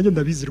nyine nanjye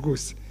ndabizi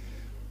rwose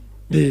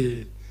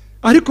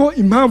ariko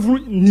impamvu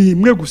ni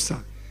imwe gusa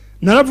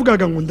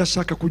naravugaga ngo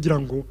ndashaka kugira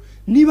ngo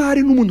niba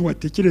hari n'umuntu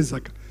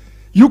watekerezaga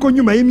yuko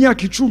nyuma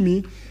y'imyaka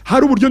 10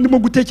 hari uburyo ndimo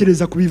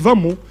gutekereza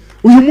kubivamo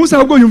uyu munsi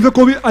ahubwo yumve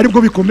ko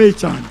aribwo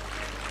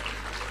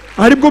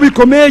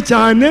bikomeye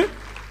cyane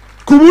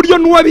ku buryo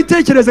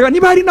n'uwabitekerezaga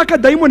niba hari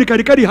n'akadayimoni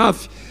kari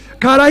hafi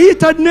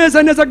karahita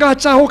neza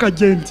gacaho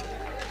kagende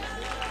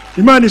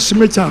Imana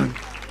ishimwe cyane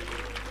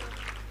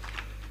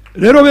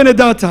rero bene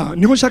data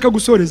niho nshaka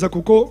gusoreza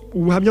kuko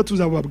ubuhamya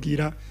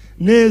tuzababwira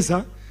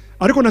neza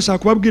ariko nashaka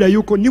kubabwira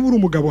yuko niba uri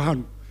umugabo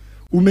hano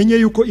umenye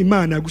yuko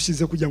Imana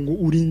yagushyize kugira ngo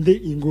urinde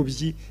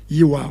ingobyi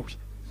yiwawe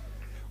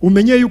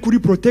umenye yuko uri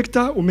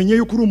protector umenye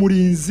yuko uri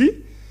umurinzi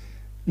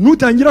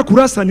nutangira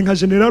kurasana nka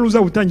general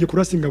uzabutangiye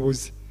kurasa ingabo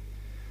ze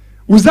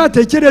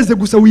uzatekereze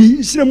gusa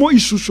wishyiremo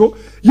ishusho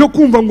yo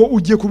kumva ngo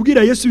ugiye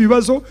kubwira Yesu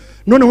ibibazo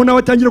noneho nawe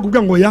atangira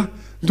kuvuga ngo ya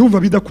ndumva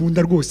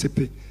bidakunda rwose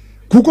pe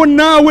kuko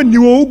nawe ni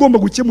wowe ugomba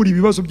gukemura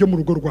ibibazo byo mu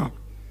rugo rwawe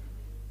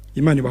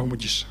Imana ibaha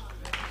umugisha.